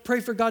world. Pray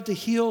for God to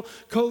heal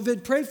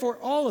COVID. Pray for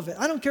all of it.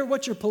 I don't care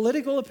what your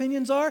political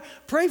opinions are.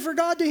 Pray for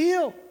God to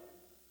heal.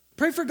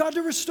 Pray for God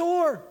to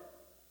restore.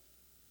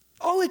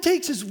 All it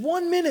takes is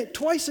 1 minute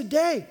twice a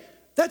day.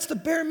 That's the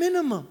bare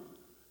minimum.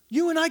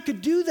 You and I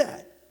could do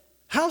that.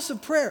 House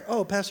of prayer.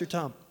 Oh, Pastor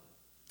Tom.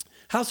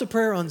 House of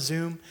prayer on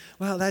Zoom.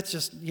 Well, that's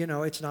just,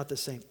 it's not the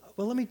same.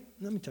 Well, let me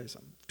tell you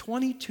something.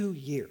 22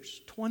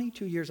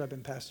 years I've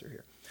been pastor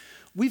here.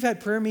 We've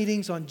had prayer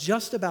meetings on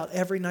just about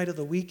every night of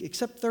the week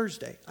except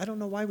Thursday. I don't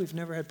know why we've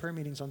never had prayer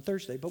meetings on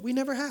Thursday, but we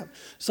never have.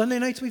 Sunday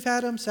nights we've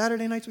had them.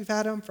 Saturday nights we've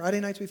had them. Friday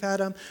nights we've had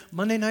them.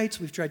 Monday nights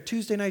we've tried.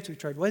 Tuesday nights we've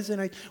tried. Wednesday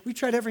nights we've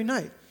tried every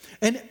night.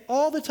 And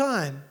all the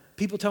time,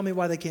 people tell me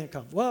why they can't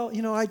come. Well,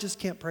 I just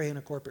can't pray in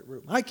a corporate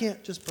room. I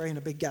can't just pray in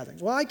a big gathering.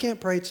 Well, I can't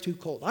pray, it's too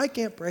cold. I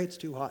can't pray, it's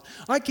too hot.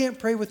 I can't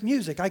pray with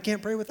music. I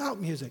can't pray without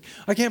music.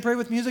 I can't pray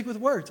with music with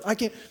words. I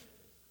can't.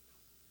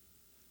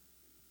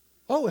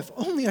 Oh, if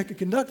only I could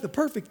conduct the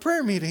perfect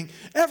prayer meeting,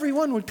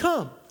 everyone would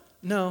come.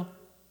 No.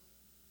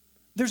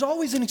 There's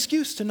always an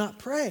excuse to not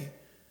pray.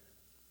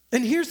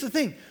 And here's the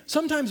thing.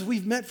 Sometimes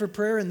we've met for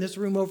prayer in this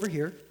room over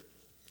here,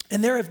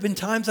 And there have been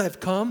times I've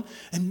come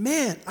and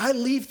man, I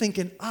leave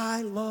thinking,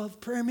 I love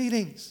prayer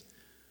meetings.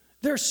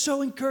 They're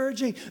so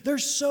encouraging. They're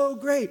so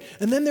great.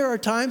 And then there are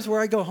times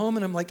where I go home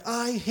and I'm like,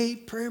 I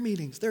hate prayer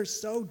meetings. They're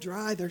so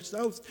dry.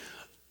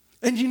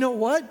 And you know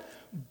what?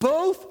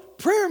 Both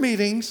prayer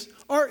meetings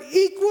are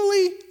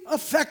equally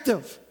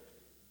effective.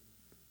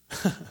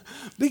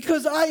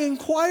 Because I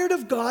inquired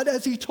of God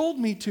as he told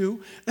me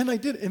to, and I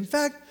did. In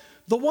fact,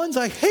 the ones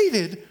I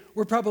hated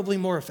were probably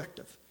more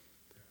effective.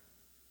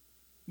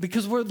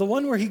 Because the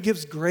one where he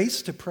gives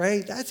grace to pray,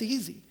 that's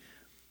easy.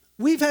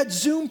 We've had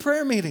Zoom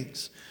prayer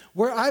meetings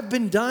where I've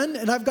been done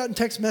and I've gotten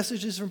text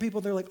messages from people.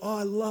 They're like, oh,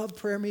 I love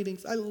prayer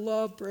meetings. I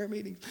love prayer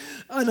meetings.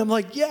 And I'm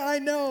like, yeah, I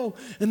know.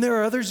 And there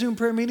are other Zoom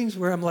prayer meetings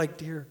where I'm like,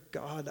 dear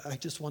God, I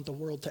just want the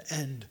world to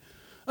end.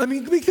 I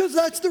mean, because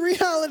that's the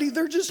reality.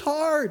 They're just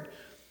hard.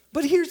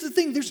 But here's the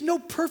thing. There's no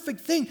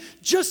perfect thing.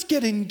 Just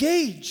get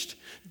engaged.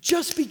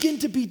 Just begin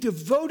to be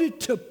devoted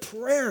to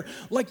prayer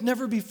like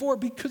never before,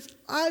 because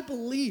I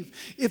believe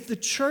if the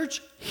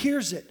church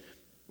hears it,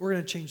 we're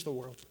going to change the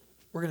world.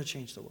 We're going to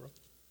change the world.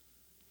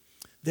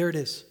 There it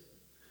is.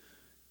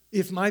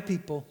 If my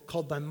people,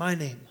 called by my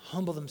name,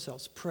 humble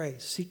themselves, pray,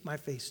 seek my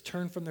face,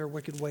 turn from their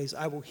wicked ways,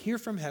 I will hear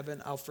from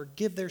heaven, I'll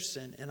forgive their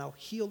sin, and I'll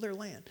heal their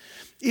land.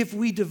 If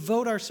we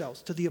devote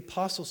ourselves to the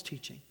apostles'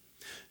 teaching,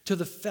 to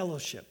the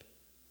fellowship,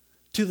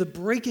 to the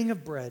breaking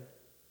of bread,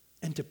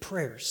 and to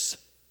prayers,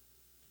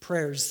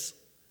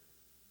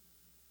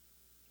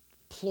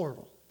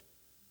 plural.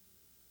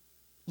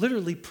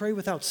 Literally, pray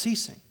without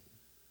ceasing.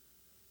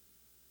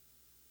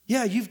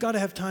 Yeah, you've got to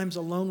have times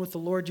alone with the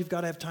Lord. You've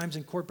got to have times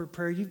in corporate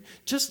prayer.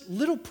 Just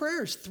little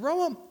prayers.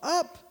 Throw them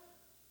up.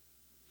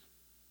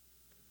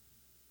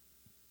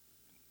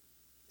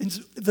 And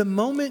the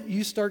moment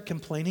you start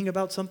complaining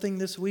about something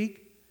this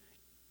week,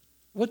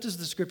 what does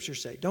the scripture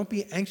say? Don't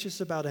be anxious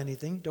about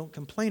anything. Don't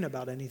complain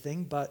about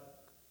anything,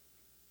 but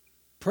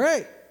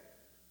pray.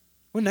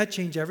 Wouldn't that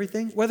change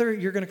everything? Whether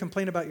you're going to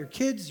complain about your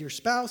kids, your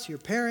spouse, your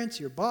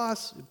parents, your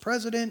boss, your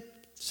president,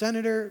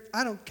 senator,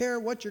 I don't care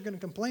what you're going to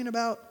complain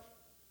about.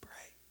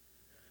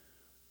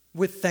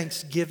 With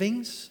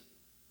thanksgivings,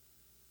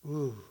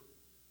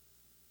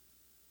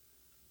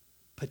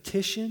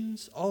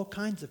 petitions, all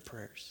kinds of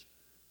prayers.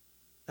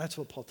 That's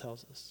what Paul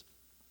tells us.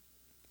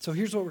 So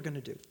here's what we're going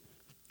to do.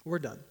 We're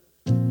done.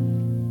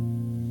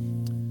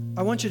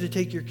 I want you to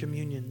take your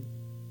communion,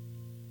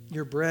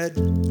 your bread,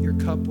 your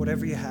cup,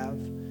 whatever you have.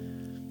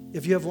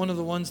 If you have one of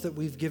the ones that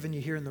we've given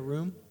you here in the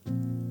room,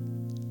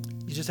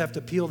 you just have to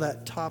peel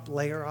that top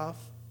layer off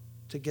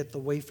to get the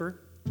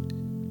wafer.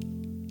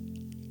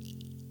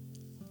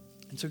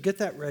 And so get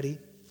that ready,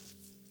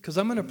 because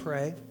I'm going to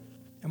pray,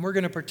 and we're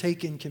going to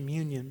partake in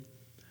communion.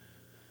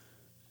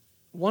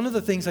 One of the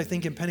things I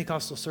think in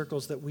Pentecostal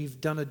circles that we've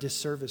done a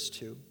disservice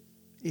to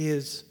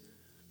is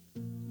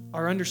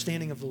our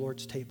understanding of the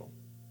Lord's table.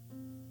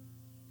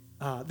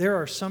 There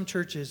are some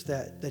churches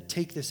that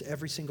take this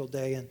every single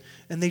day,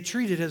 and they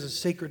treat it as a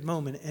sacred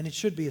moment, and it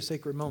should be a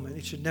sacred moment.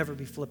 It should never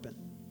be flippant.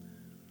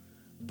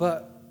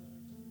 But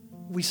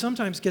we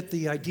sometimes get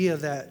the idea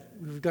that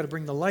we've got to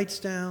bring the lights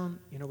down,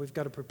 we've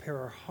got to prepare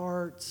our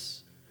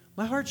hearts.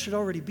 My heart should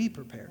already be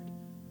prepared.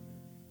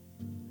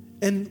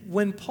 And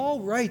when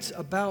Paul writes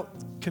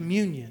about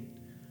communion,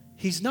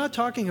 he's not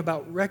talking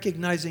about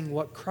recognizing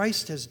what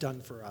Christ has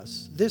done for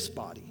us, this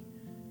body.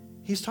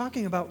 He's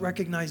talking about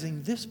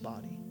recognizing this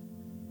body.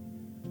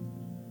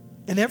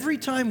 And every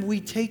time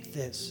we take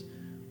this,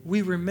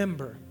 we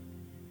remember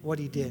what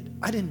he did.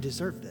 I didn't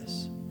deserve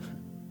this.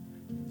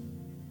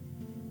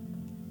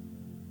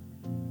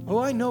 Oh,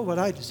 I know what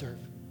I deserve.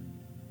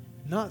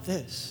 Not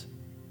this.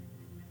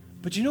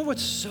 But you know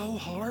what's so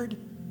hard?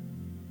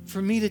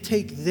 For me to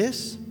take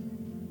this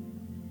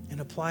and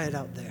apply it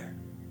out there.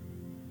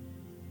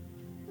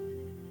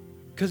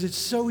 Because it's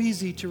so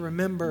easy to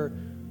remember,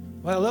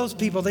 well, those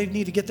people, they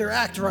need to get their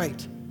act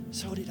right.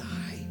 So did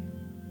I.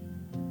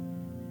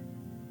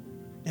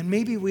 And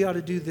maybe we ought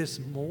to do this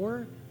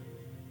more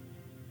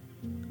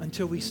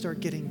until we start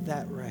getting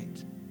that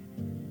right.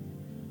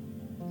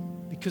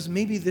 Because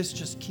maybe this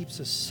just keeps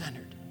us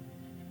centered.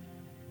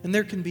 And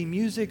there can be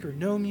music or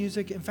no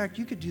music. In fact,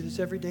 you could do this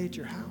every day at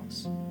your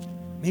house.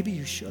 Maybe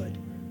you should.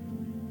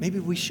 Maybe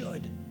we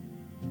should.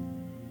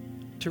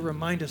 To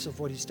remind us of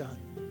what he's done.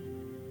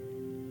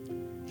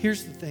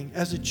 Here's the thing.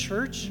 As a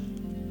church,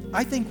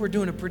 I think we're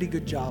doing a pretty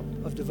good job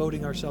of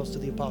devoting ourselves to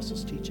the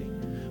apostles'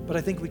 teaching. But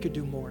I think we could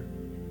do more.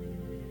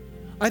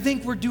 I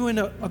think we're doing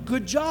a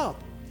good job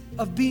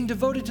of being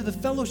devoted to the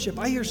fellowship.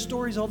 I hear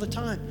stories all the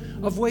time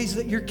of ways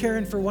that you're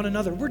caring for one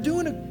another. We're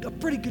doing a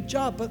pretty good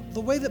job, but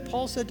the way that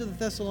Paul said to the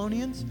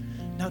Thessalonians,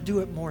 now do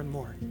it more and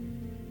more.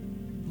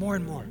 More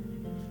and more.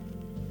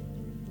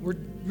 We're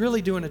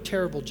really doing a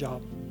terrible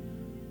job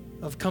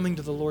of coming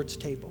to the Lord's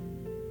table,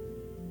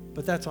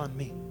 but that's on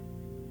me.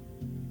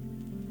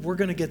 We're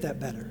going to get that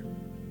better.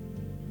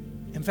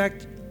 In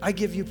fact, I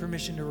give you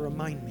permission to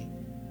remind me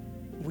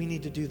we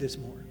need to do this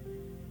more.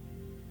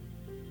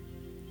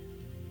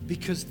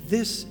 Because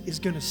this is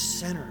going to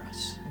center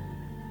us.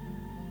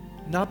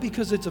 Not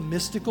because it's a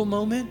mystical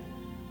moment,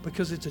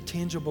 because it's a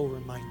tangible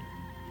reminder.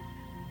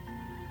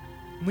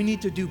 We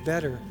need to do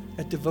better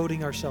at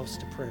devoting ourselves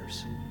to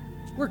prayers.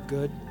 We're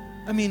good.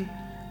 I mean,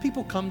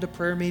 people come to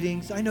prayer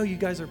meetings. I know you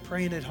guys are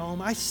praying at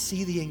home. I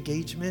see the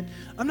engagement.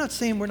 I'm not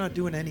saying we're not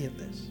doing any of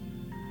this.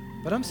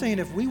 But I'm saying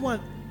if we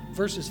want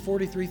verses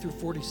 43 through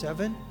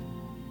 47,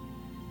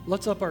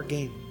 let's up our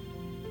game.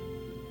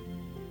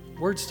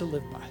 Words to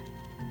live by.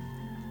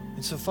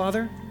 And so,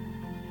 Father,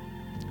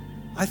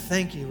 I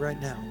thank you right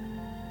now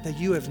that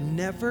you have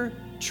never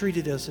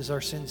treated us as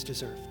our sins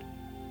deserved.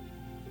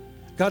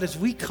 God, as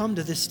we come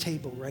to this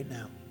table right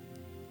now,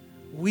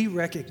 we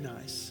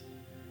recognize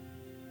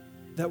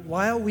that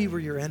while we were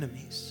your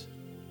enemies,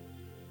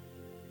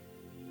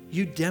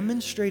 you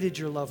demonstrated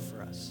your love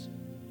for us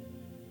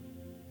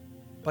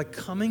by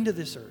coming to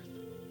this earth,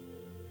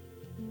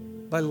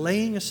 by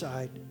laying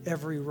aside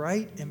every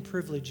right and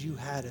privilege you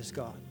had as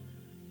God,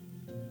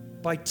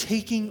 by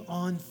taking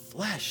on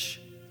flesh.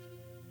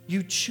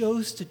 You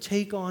chose to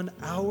take on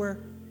our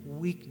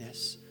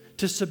weakness,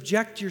 to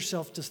subject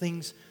yourself to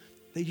things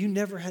that you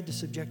never had to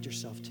subject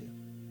yourself to,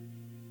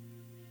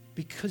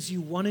 because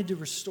you wanted to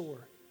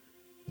restore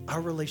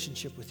our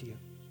relationship with you.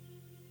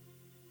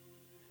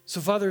 So,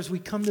 Father, as we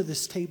come to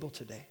this table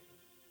today,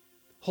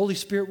 Holy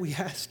Spirit, we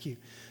ask you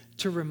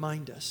to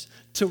remind us,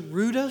 to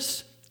root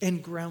us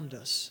and ground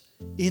us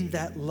in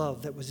that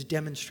love that was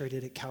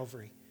demonstrated at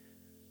Calvary.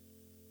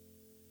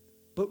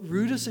 But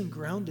root us and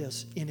ground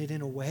us in it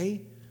in a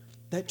way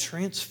that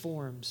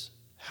transforms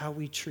how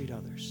we treat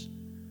others.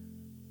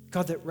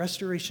 God, that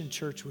Restoration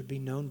Church would be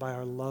known by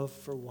our love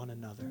for one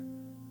another.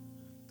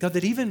 God,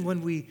 that even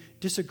when we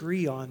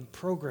disagree on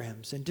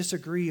programs and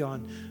disagree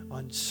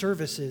on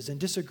services and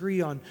disagree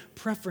on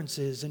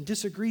preferences and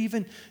disagree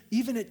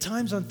even at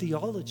times on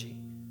theology,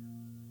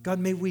 God,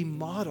 may we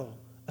model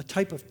a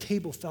type of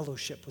table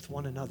fellowship with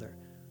one another,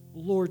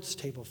 Lord's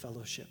table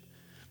fellowship,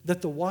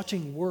 that the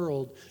watching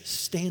world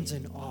stands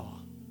in awe.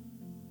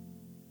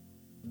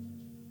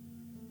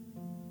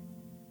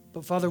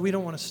 But Father, we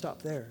don't want to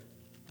stop there.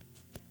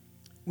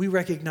 We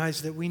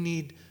recognize that we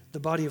need the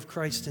body of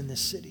Christ in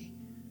this city.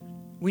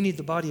 We need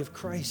the body of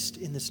Christ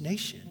in this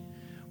nation.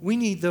 We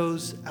need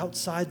those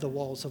outside the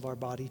walls of our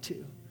body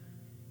too.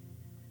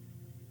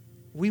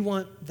 We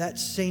want that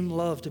same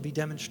love to be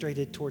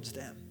demonstrated towards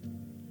them.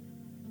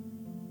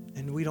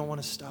 And we don't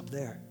want to stop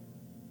there,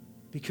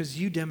 because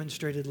you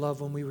demonstrated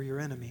love when we were your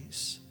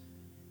enemies.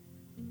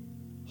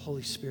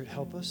 Holy Spirit,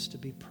 help us to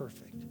be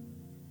perfect,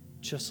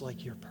 just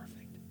like you're perfect.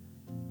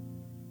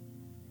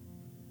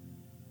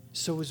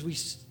 So as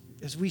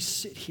we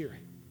sit here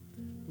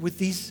with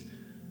these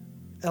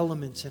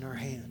elements in our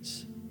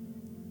hands,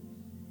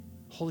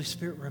 Holy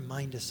Spirit,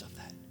 remind us of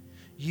that.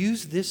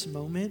 Use this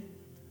moment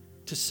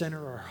to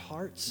center our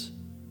hearts,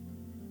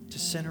 to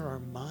center our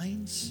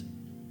minds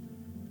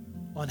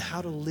on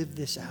how to live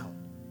this out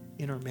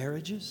in our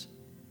marriages,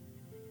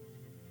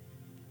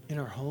 in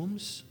our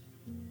homes,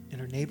 in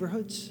our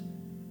neighborhoods,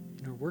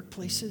 in our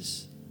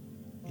workplaces,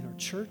 in our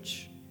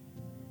church,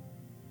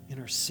 in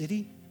our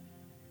city,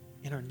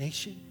 in our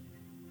nation,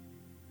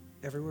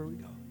 everywhere we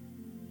go.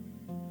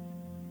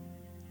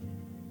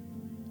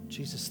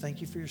 Jesus,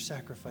 thank you for your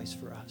sacrifice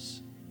for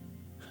us.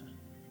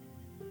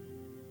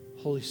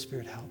 Holy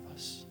Spirit, help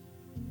us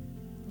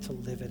to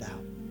live it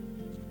out,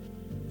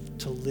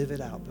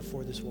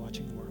 before this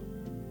watching world.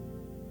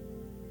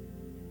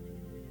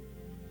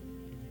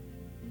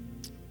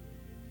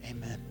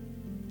 Amen.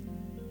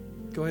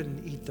 Go ahead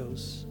and eat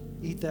those.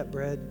 Eat that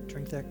bread,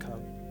 drink that cup.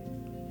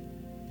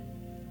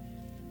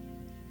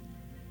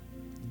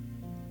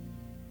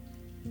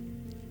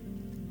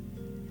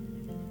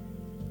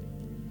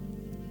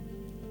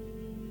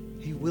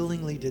 He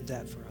willingly did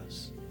that for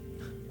us.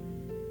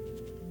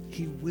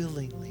 He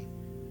willingly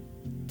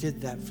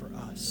did that for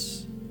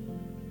us.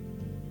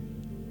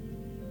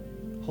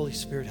 Holy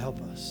Spirit,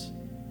 help us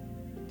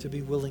to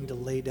be willing to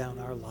lay down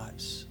our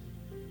lives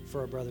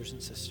for our brothers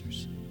and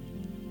sisters.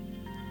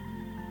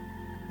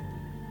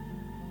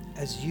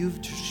 As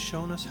you've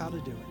shown us how to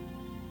do it,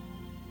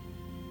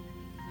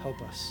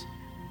 help us.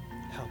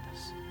 Help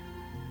us.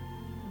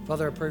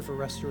 Father, I pray for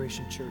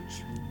Restoration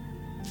Church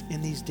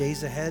in these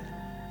days ahead,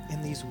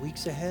 in these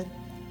weeks ahead.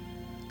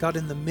 God,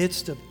 in the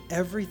midst of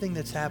everything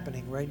that's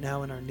happening right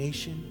now in our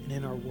nation and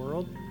in our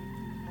world,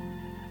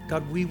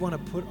 God, we want to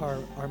put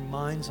our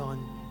minds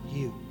on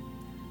you.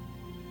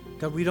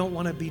 God, we don't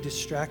want to be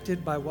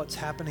distracted by what's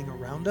happening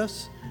around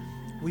us.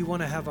 We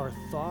want to have our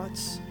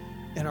thoughts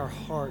and our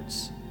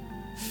hearts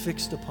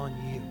fixed upon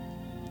you.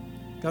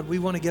 God, we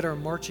want to get our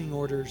marching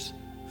orders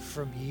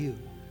from you.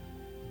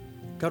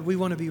 God, we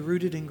want to be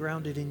rooted and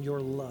grounded in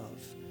your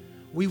love.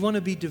 We want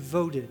to be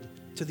devoted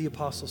to the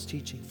apostles'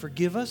 teaching.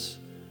 Forgive us.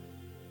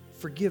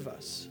 Forgive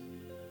us,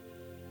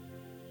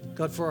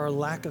 God, for our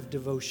lack of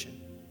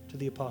devotion to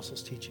the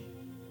apostles' teaching.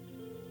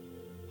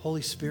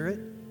 Holy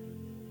Spirit,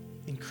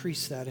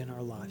 increase that in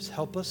our lives.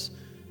 Help us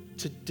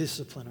to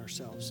discipline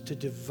ourselves, to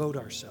devote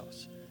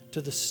ourselves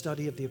to the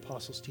study of the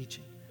apostles'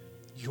 teaching,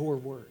 your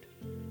word.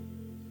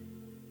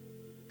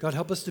 God,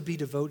 help us to be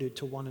devoted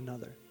to one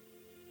another,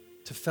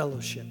 to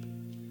fellowship,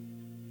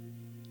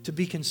 to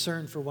be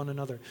concerned for one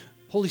another.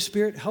 Holy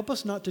Spirit, help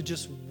us not to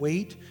just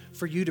wait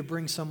for you to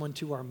bring someone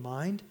to our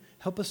mind.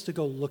 Help us to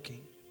go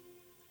looking.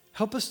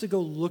 Help us to go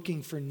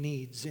looking for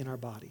needs in our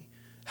body,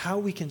 how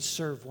we can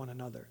serve one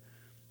another.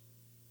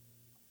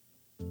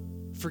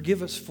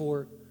 Forgive us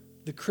for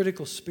the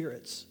critical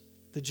spirits,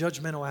 the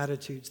judgmental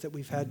attitudes that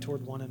we've had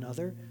toward one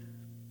another.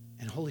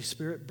 And Holy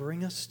Spirit,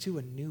 bring us to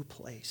a new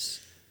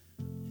place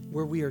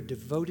where we are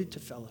devoted to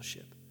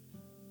fellowship.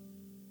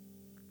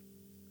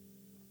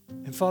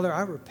 And Father,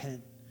 I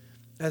repent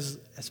as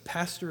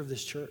pastor of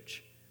this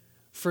church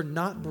for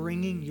not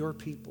bringing your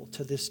people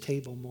to this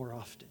table more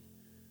often.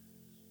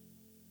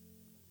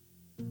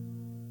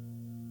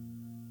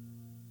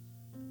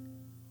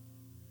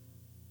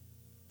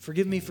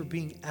 Forgive me for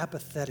being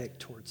apathetic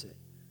towards it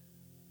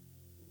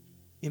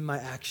in my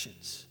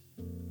actions.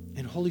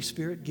 And Holy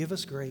Spirit, give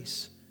us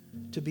grace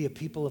to be a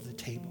people of the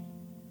table.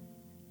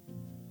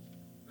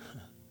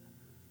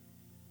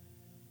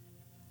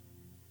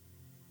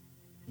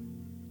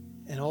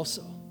 And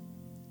also,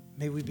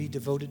 may we be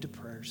devoted to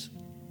prayers.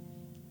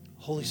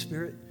 Holy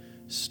Spirit,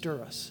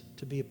 stir us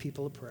to be a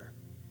people of prayer.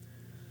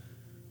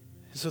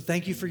 So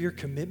thank you for your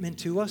commitment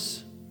to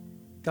us,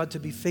 God, to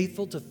be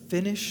faithful to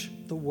finish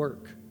the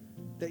work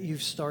that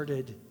you've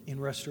started in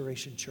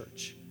Restoration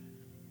Church.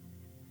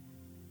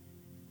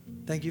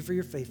 Thank you for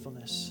your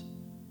faithfulness.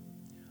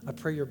 I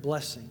pray your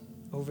blessing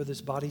over this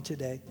body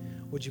today.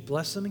 Would you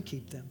bless them and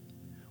keep them?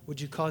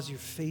 Would you cause your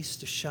face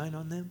to shine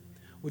on them?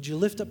 Would you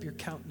lift up your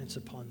countenance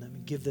upon them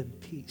and give them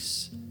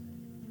peace?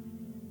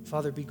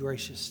 Father, be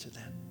gracious to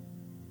them.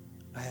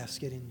 I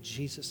ask it in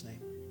Jesus'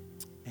 name.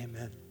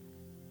 Amen.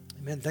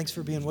 Amen. Thanks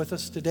for being with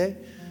us today.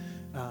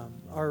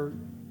 Our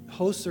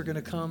hosts are going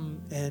to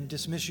come and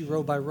dismiss you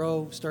row by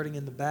row, starting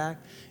in the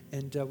back.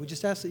 And we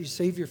just ask that you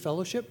save your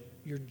fellowship.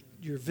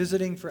 You're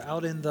visiting for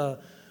out in the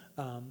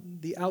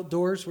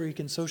outdoors where you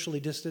can socially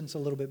distance a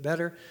little bit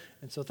better.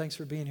 And so thanks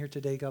for being here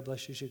today. God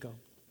bless you as you go.